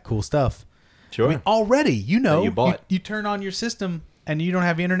and all that cool stuff. Sure. I mean, already, That you bought. you turn on your system and you don't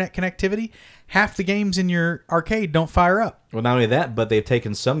have internet connectivity, half the games in your arcade don't fire up. Well, not only that, but they've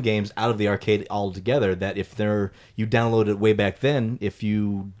taken some games out of the arcade altogether. That if you downloaded it way back then, if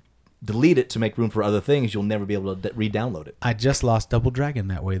you delete it to make room for other things, you'll never be able to re-download it. I just lost Double Dragon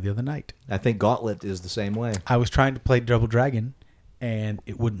that way the other night. I think Gauntlet is the same way. I was trying to play Double Dragon, and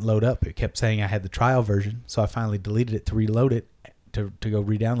it wouldn't load up. It kept saying I had the trial version, so I finally deleted it to reload it. to go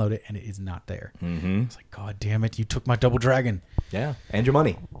re-download it, and it is not there. Mm-hmm. It's like, God damn it, you took my Double Dragon. Yeah, and your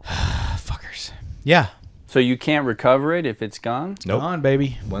money. Fuckers. Yeah. So you can't recover it if it's gone? Nope. Come on,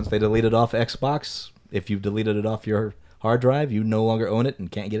 baby. Once they delete it off Xbox, if you've deleted it off your hard drive, you no longer own it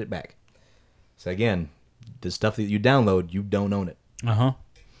and can't get it back. So again, the stuff that you download, you don't own it. Uh-huh.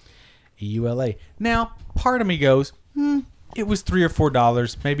 EULA. Now, part of me goes, it was $3 or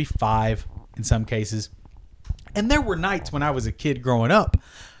 $4, maybe $5 in some cases. And there were nights when I was a kid growing up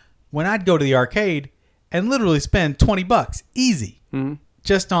when I'd go to the arcade and literally spend $20 easy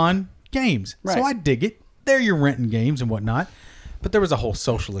just on games. Right. So I dig it. There you're renting games and whatnot. But there was a whole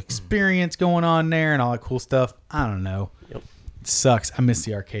social experience going on there and all that cool stuff. I don't know. Yep. It sucks. I miss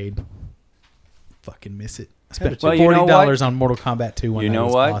the arcade. Fucking miss it. I spent Well, $40 you know what? on Mortal Kombat 2 one You night. know It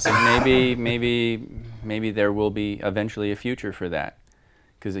was what? awesome. Maybe there will be eventually a future for that,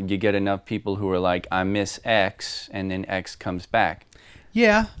 because you get enough people who are like, I miss X, and then X comes back.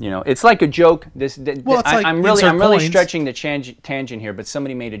 Yeah. You know, it's like a joke. Well, it's like I'm insert really coins. stretching the tangent here, but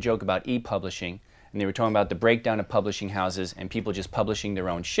somebody made a joke about e-publishing, and they were talking about the breakdown of publishing houses and people just publishing their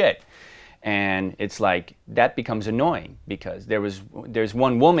own shit. And it's like, that becomes annoying, because there's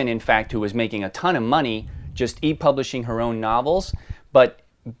one woman, in fact, who was making a ton of money just e-publishing her own novels, but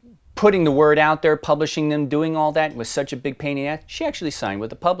putting the word out there, publishing them, doing all that was such a big pain in the ass. She actually signed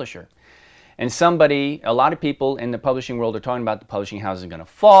with a publisher. And a lot of people in the publishing world are talking about the publishing house is going to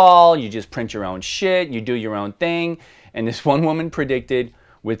fall, you just print your own shit, you do your own thing. And this one woman predicted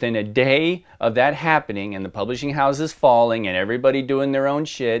within a day of that happening and the publishing houses falling and everybody doing their own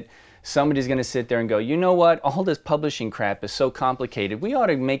shit, somebody's going to sit there and go, you know what, all this publishing crap is so complicated. We ought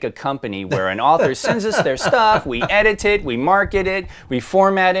to make a company where an author sends us their stuff, we edit it, we market it, we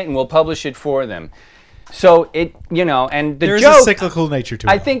format it, and we'll publish it for them. So it, and the There's joke, a cyclical nature to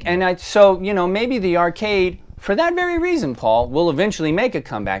it. I think, maybe the arcade, for that very reason, Paul, will eventually make a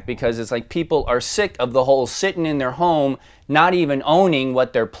comeback, because it's like people are sick of the whole sitting in their home, not even owning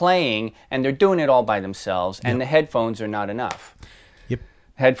what they're playing, and they're doing it all by themselves, and the headphones are not enough. Yep.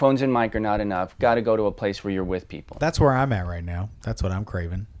 Headphones and mic are not enough. Got to go to a place where you're with people. That's where I'm at right now. That's what I'm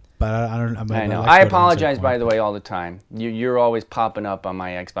craving. But I don't. I know. I apologize, by the way, all the time. You're always popping up on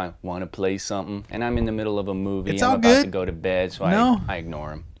my Xbox. Want to play something? And I'm in the middle of a movie. It's I'm all about good. to go to bed, so No. I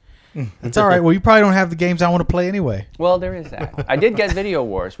ignore them. It's all right. Well, you probably don't have the games I want to play anyway. Well, there is that. I did get Video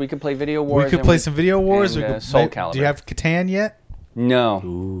Wars. We could play Video Wars. We could play some Video Wars. and, We could Soul play- Calibur. Do you have Catan yet?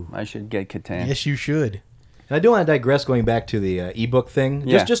 No. I should get Catan. Yes, you should. And I do want to digress, going back to the ebook thing.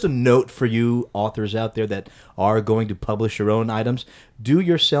 Yeah. Just a note for you authors out there that are going to publish your own items. Do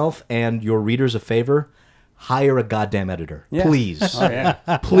yourself and your readers a favor. Hire a goddamn editor. Yeah. Please. Oh, yeah.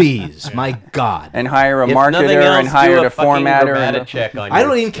 Please. My God. And hire a If nothing marketer else, and hire do a fucking formatter. grammata And check on I your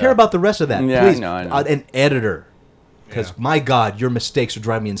don't even care stuff. about the rest of that. Yeah, Please. I know. An editor. Because, my God, your mistakes are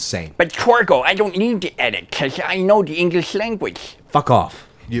driving me insane. But Torgo, I don't need to edit because I know the English language. Fuck off.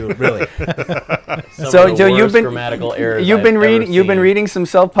 You really. So of the you've worst been grammatical errors you've I've been ever reading you've been seen. reading some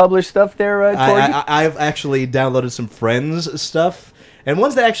self-published stuff there, Torgy? I've actually downloaded some friends' stuff. And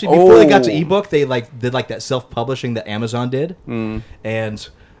ones that actually, before they got to Oh. ebook, they did that self-publishing that Amazon did. And,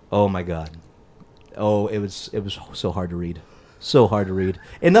 oh my God. Oh, it was so hard to read. So hard to read.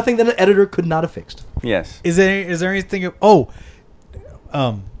 And nothing that an editor could not have fixed. Yes. Is there anything? You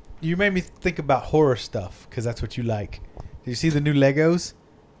made me think about horror stuff because that's what you like. Did you see the new Legos,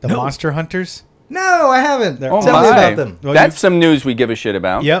 the No. Monster Hunters? No, I haven't. They're- Oh Tell me my. about them. Well, That's some news we give a shit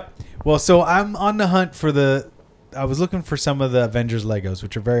about. Yep. Well, so I'm on the hunt for I was looking for some of the Avengers Legos,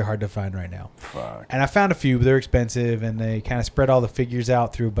 which are very hard to find right now. Fuck. And I found a few, but they're expensive, and they kind of spread all the figures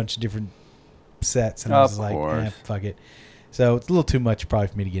out through a bunch of different sets. And I was Of like, course. fuck it. So it's a little too much probably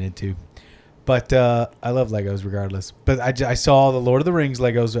for me to get into. But I love Legos regardless. But I saw the Lord of the Rings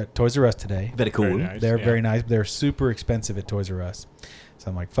Legos at Toys R Us today. Very cool. Very nice. They're Yeah. very nice. But they're super expensive at Toys R Us. So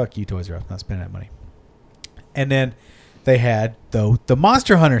I'm like, fuck you, Toys R Us. I'm not spending that money. And then they had, though, the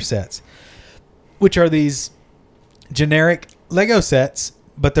Monster Hunter sets, which are these generic Lego sets,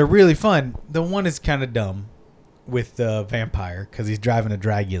 but they're really fun. The one is kind of dumb with the vampire because he's driving a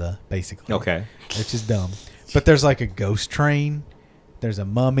Dragula, basically. Okay. Which is dumb. But there's like a ghost train, there's a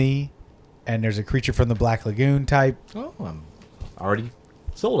mummy, and there's a creature from the Black Lagoon type. Oh, I'm already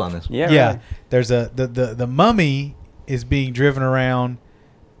sold on this. Yeah. Yeah. Really. There's the mummy is being driven around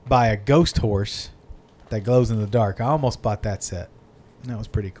by a ghost horse that glows in the dark. I almost bought that set. That was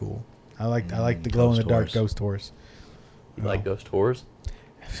pretty cool. I like the glow in the dark horse. ghost horse. You like ghost horrors?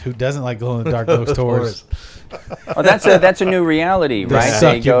 Who doesn't like glow in the dark ghost horse? Oh, that's a new reality, The right?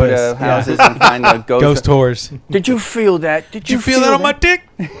 They go to succubus, yeah. houses and find a ghost. Ghost horse. Did you feel that? Did you feel that on my dick?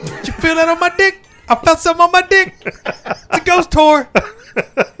 Did you feel that on my dick? I felt something on my dick. It's a ghost whore.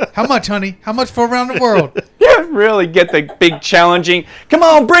 How much, honey? How much for around the world? Yeah, really get the big challenging. Come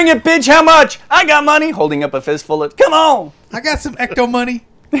on, bring it, bitch. How much? I got money. Holding up a fistful of. Come on. I got some ecto money.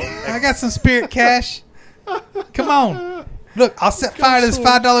 I got some spirit cash. Come on. Look, I'll set fire to this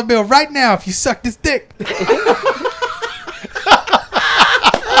 $5 bill right now if you suck this dick.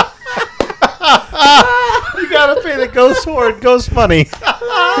 You gotta pay the ghost whore ghost money.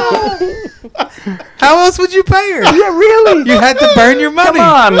 How else would you pay her? Yeah, really. You had to burn your money. Come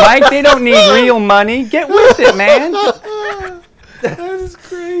on, Mike. They don't need real money. Get with it, man. That is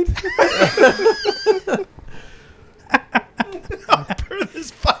great. I'll burn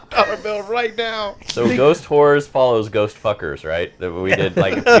this $5 bill right now. So Ghost Whores follows Ghost Fuckers, right? That we did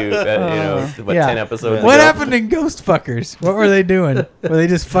like a few, 10 episodes What ago. happened in Ghost Fuckers? What were they doing? Were they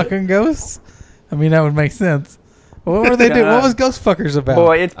just fucking ghosts? I mean, that would make sense. What were they doing? What was Ghost Fuckers about?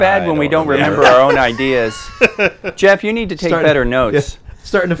 Boy, it's bad I when we don't don't remember our own ideas. Jeff, you need to take Starting- better notes. Yeah,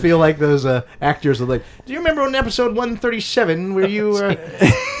 starting to feel like those actors are like, do you remember on episode 137 where you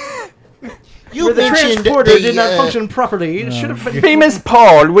You where the mentioned transporter the, did not function properly? It should have been Famous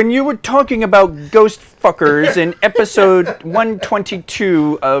Paul, when you were talking about ghost fuckers in episode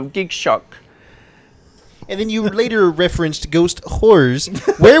 122 of Geek Shock. And then you later referenced ghost whores.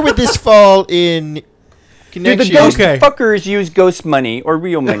 Where would this fall in Do the connection? ghost Okay. fuckers use ghost money or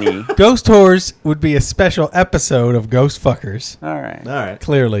real money? Ghost Whores would be a special episode of Ghost Fuckers. All right. all right.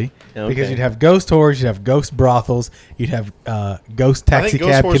 Clearly, Okay. because you'd have ghost whores, you'd have ghost brothels, you'd have ghost I taxi think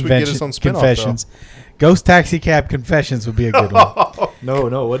Ghost cab Whores would get us on spin-off, confessions. Ghost taxi cab confessions would be a good one. No,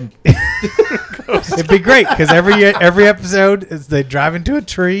 it wouldn't. It'd be great because every episode is they drive into a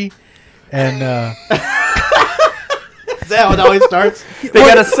tree, and Is that how it always starts? They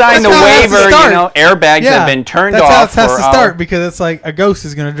got to sign the That's how it has to waiver, you start. know, airbags have been turned that's off. how it has for to start because it's like a ghost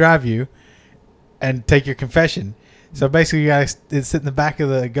is going to drive you and take your confession. So basically, you got to sit in the back of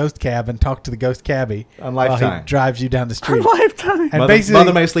the ghost cab and talk to the ghost cabbie On while Lifetime. he drives you down the street. Lifetime. And Mother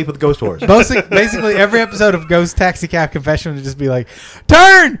basically, may sleep with ghost whores. basically every episode of Ghost Taxi Cab Confession would just be like,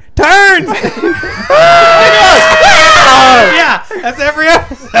 turn! Yeah, that's every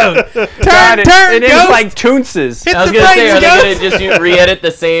episode. God, Turn, it is ghost! like Toonses. Hit I was the gonna say, are brakes, they gonna ghost! just re-edit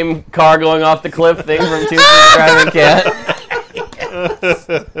the same car going off the cliff thing from Toonses Driving Cat?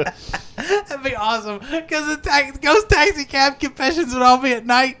 That'd be awesome because the Ghost Taxi Cab Confessions would all be at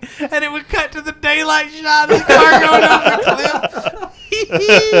night, and it would cut to the daylight shot of the car going off the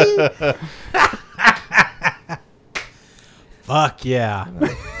cliff. Fuck yeah!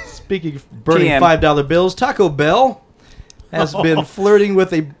 Speaking of burning TM. $5 bills, Taco Bell has been flirting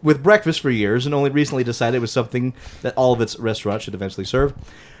with breakfast for years and only recently decided it was something that all of its restaurants should eventually serve.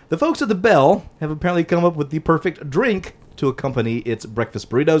 The folks at the Bell have apparently come up with the perfect drink to accompany its breakfast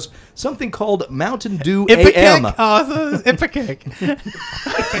burritos, something called Mountain Dew AM. Ipecac? Oh, so it's Ipecac.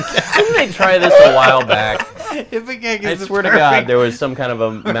 Didn't they try this a while back? Ipecac is I the swear to perfect- God, there was some kind of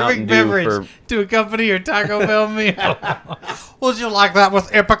a Mountain perfect Dew beverage for. to accompany your Taco Bell meal. Would you like that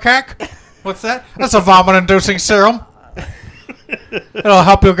with Ipecac? What's that? That's a vomit-inducing serum. It'll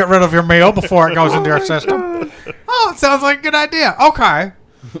help you get rid of your meal before it goes into your system. Oh, it sounds like a good idea. Okay.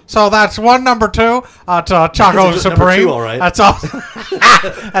 So that's one number 2 at Choco That's number Supreme. 2, all right. That's all.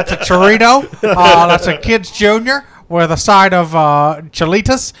 That's a churrito. That's a Kids Junior with a side of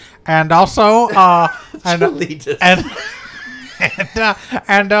chilitas and also and Chilitas.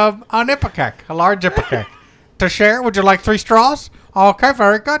 and an Ipecac, a large Ipecac. To share, would you like 3 straws? Okay,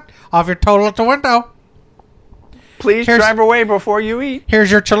 very good. Off your total at the window. Please Here's- drive away before you eat. Here's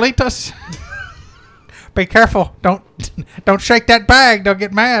your chilitas. Be careful. Don't shake that bag. Don't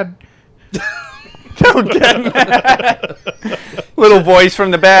get mad. Don't get mad. Little voice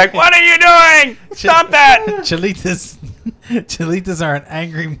from the back. What are you doing? Stop that. Chilitas are an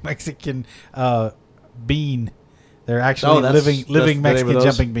angry Mexican bean. They're actually that's living the name of Mexican those?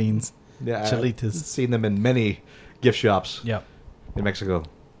 jumping beans. Yeah, I've Chilitas. seen them in many gift shops Yep. in Mexico.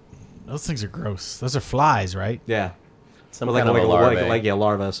 Those things are gross. Those are flies, right? Yeah. Some Like, kind of like, a like, larvae. like, yeah,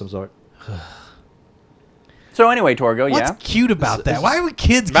 larva of some sort. So anyway, Torgo, What's yeah. cute about that? Why would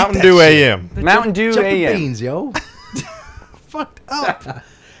kids get Mountain that Dew shit AM. Mountain Dew Jumping AM. beans, yo. fucked up?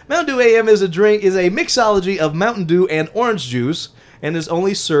 Mountain Dew AM is a mixology of Mountain Dew and orange juice and is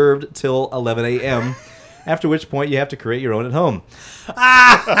only served till 11 a.m., after which point you have to create your own at home.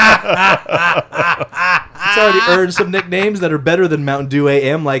 It's already earned some nicknames that are better than Mountain Dew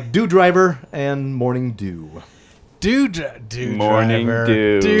AM, like Dew Driver and Morning Dew. Dew Morning driver.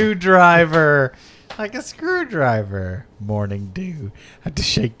 dew. Dew driver. Like a screwdriver. Morning dew. I had to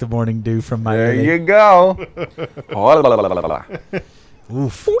shake the morning dew from my There ear. you go.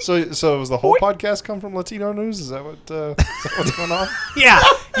 Oof. So was the whole podcast come from Latino news? Is that what's going on?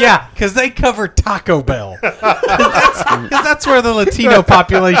 Yeah, because they cover Taco Bell. 'Cause that's where the Latino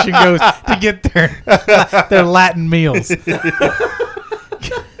population goes to get their Latin meals.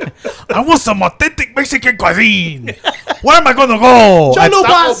 I want some authentic Mexican cuisine. Where am I going to go?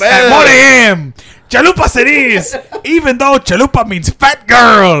 Chalupas! At 1 a.m. Chalupas it is, even though chalupa means fat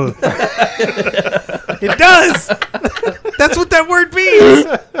girl. It does. That's what that word means.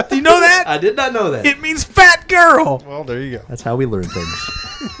 Do you know that? I did not know that. It means fat girl. Well, there you go. That's how we learn things.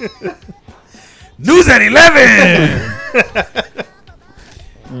 News at 11.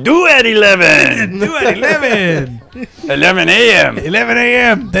 Do at 11. Do at 11. 11 a.m. 11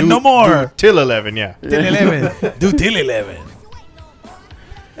 a.m. Then no more. Till 11, yeah. Till 11. Do till 11.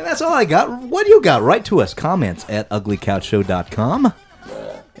 And that's all I got. What do you got? Write to us. Comments at uglycouchshow.com.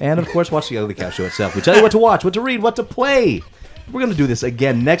 And, of course, watch the Ugly Couch Show itself. We tell you what to watch, what to read, what to play. We're going to do this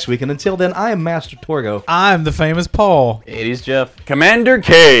again next week. And until then, I am Master Torgo. I'm the famous Paul. 80s Jeff. Commander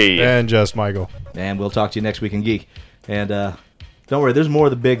K. And just Michael. And we'll talk to you next week in Geek. And don't worry, there's more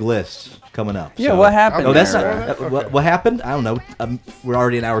of the big list coming up. Yeah, So- what happened? Oh, that's there? not. What happened? I don't know. We're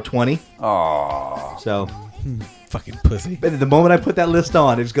already in hour 20. Aw. So Fucking pussy. but the moment I put that list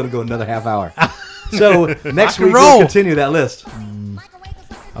on, it's going to go another half hour. So next and week roll. we'll continue that list.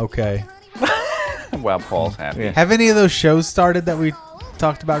 Okay. Wow, Paul's happy. Yeah. Have any of those shows started that we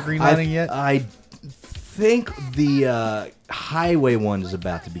talked about greenlighting yet? I think the highway one is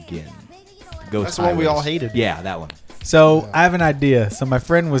about to begin. Ghost That's the one we all Highways. hated. Yeah, that one. So I have an idea. So my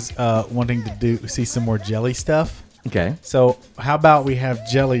friend was wanting to see some more Jelly stuff. Okay. So how about we have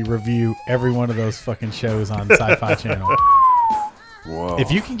Jelly review every one of those fucking shows on Sci-Fi Channel? Whoa. If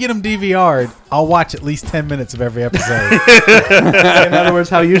you can get them DVR'd, I'll watch at least 10 minutes of every episode. In other words,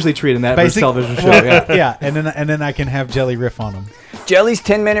 how you usually treat an adverse television show. Yeah. Yeah, and then I can have Jelly riff on them. Jelly's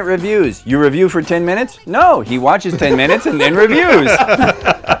 10-minute reviews. You review for 10 minutes? No, he watches 10 minutes and then reviews.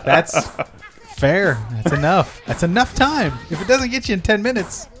 That's fair. That's enough. That's enough time. If it doesn't get you in 10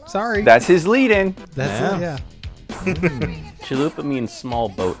 minutes, sorry. That's his lead-in. That's it, yeah. Chalupa means small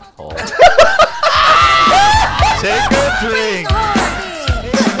boat, Paul. Take a drink.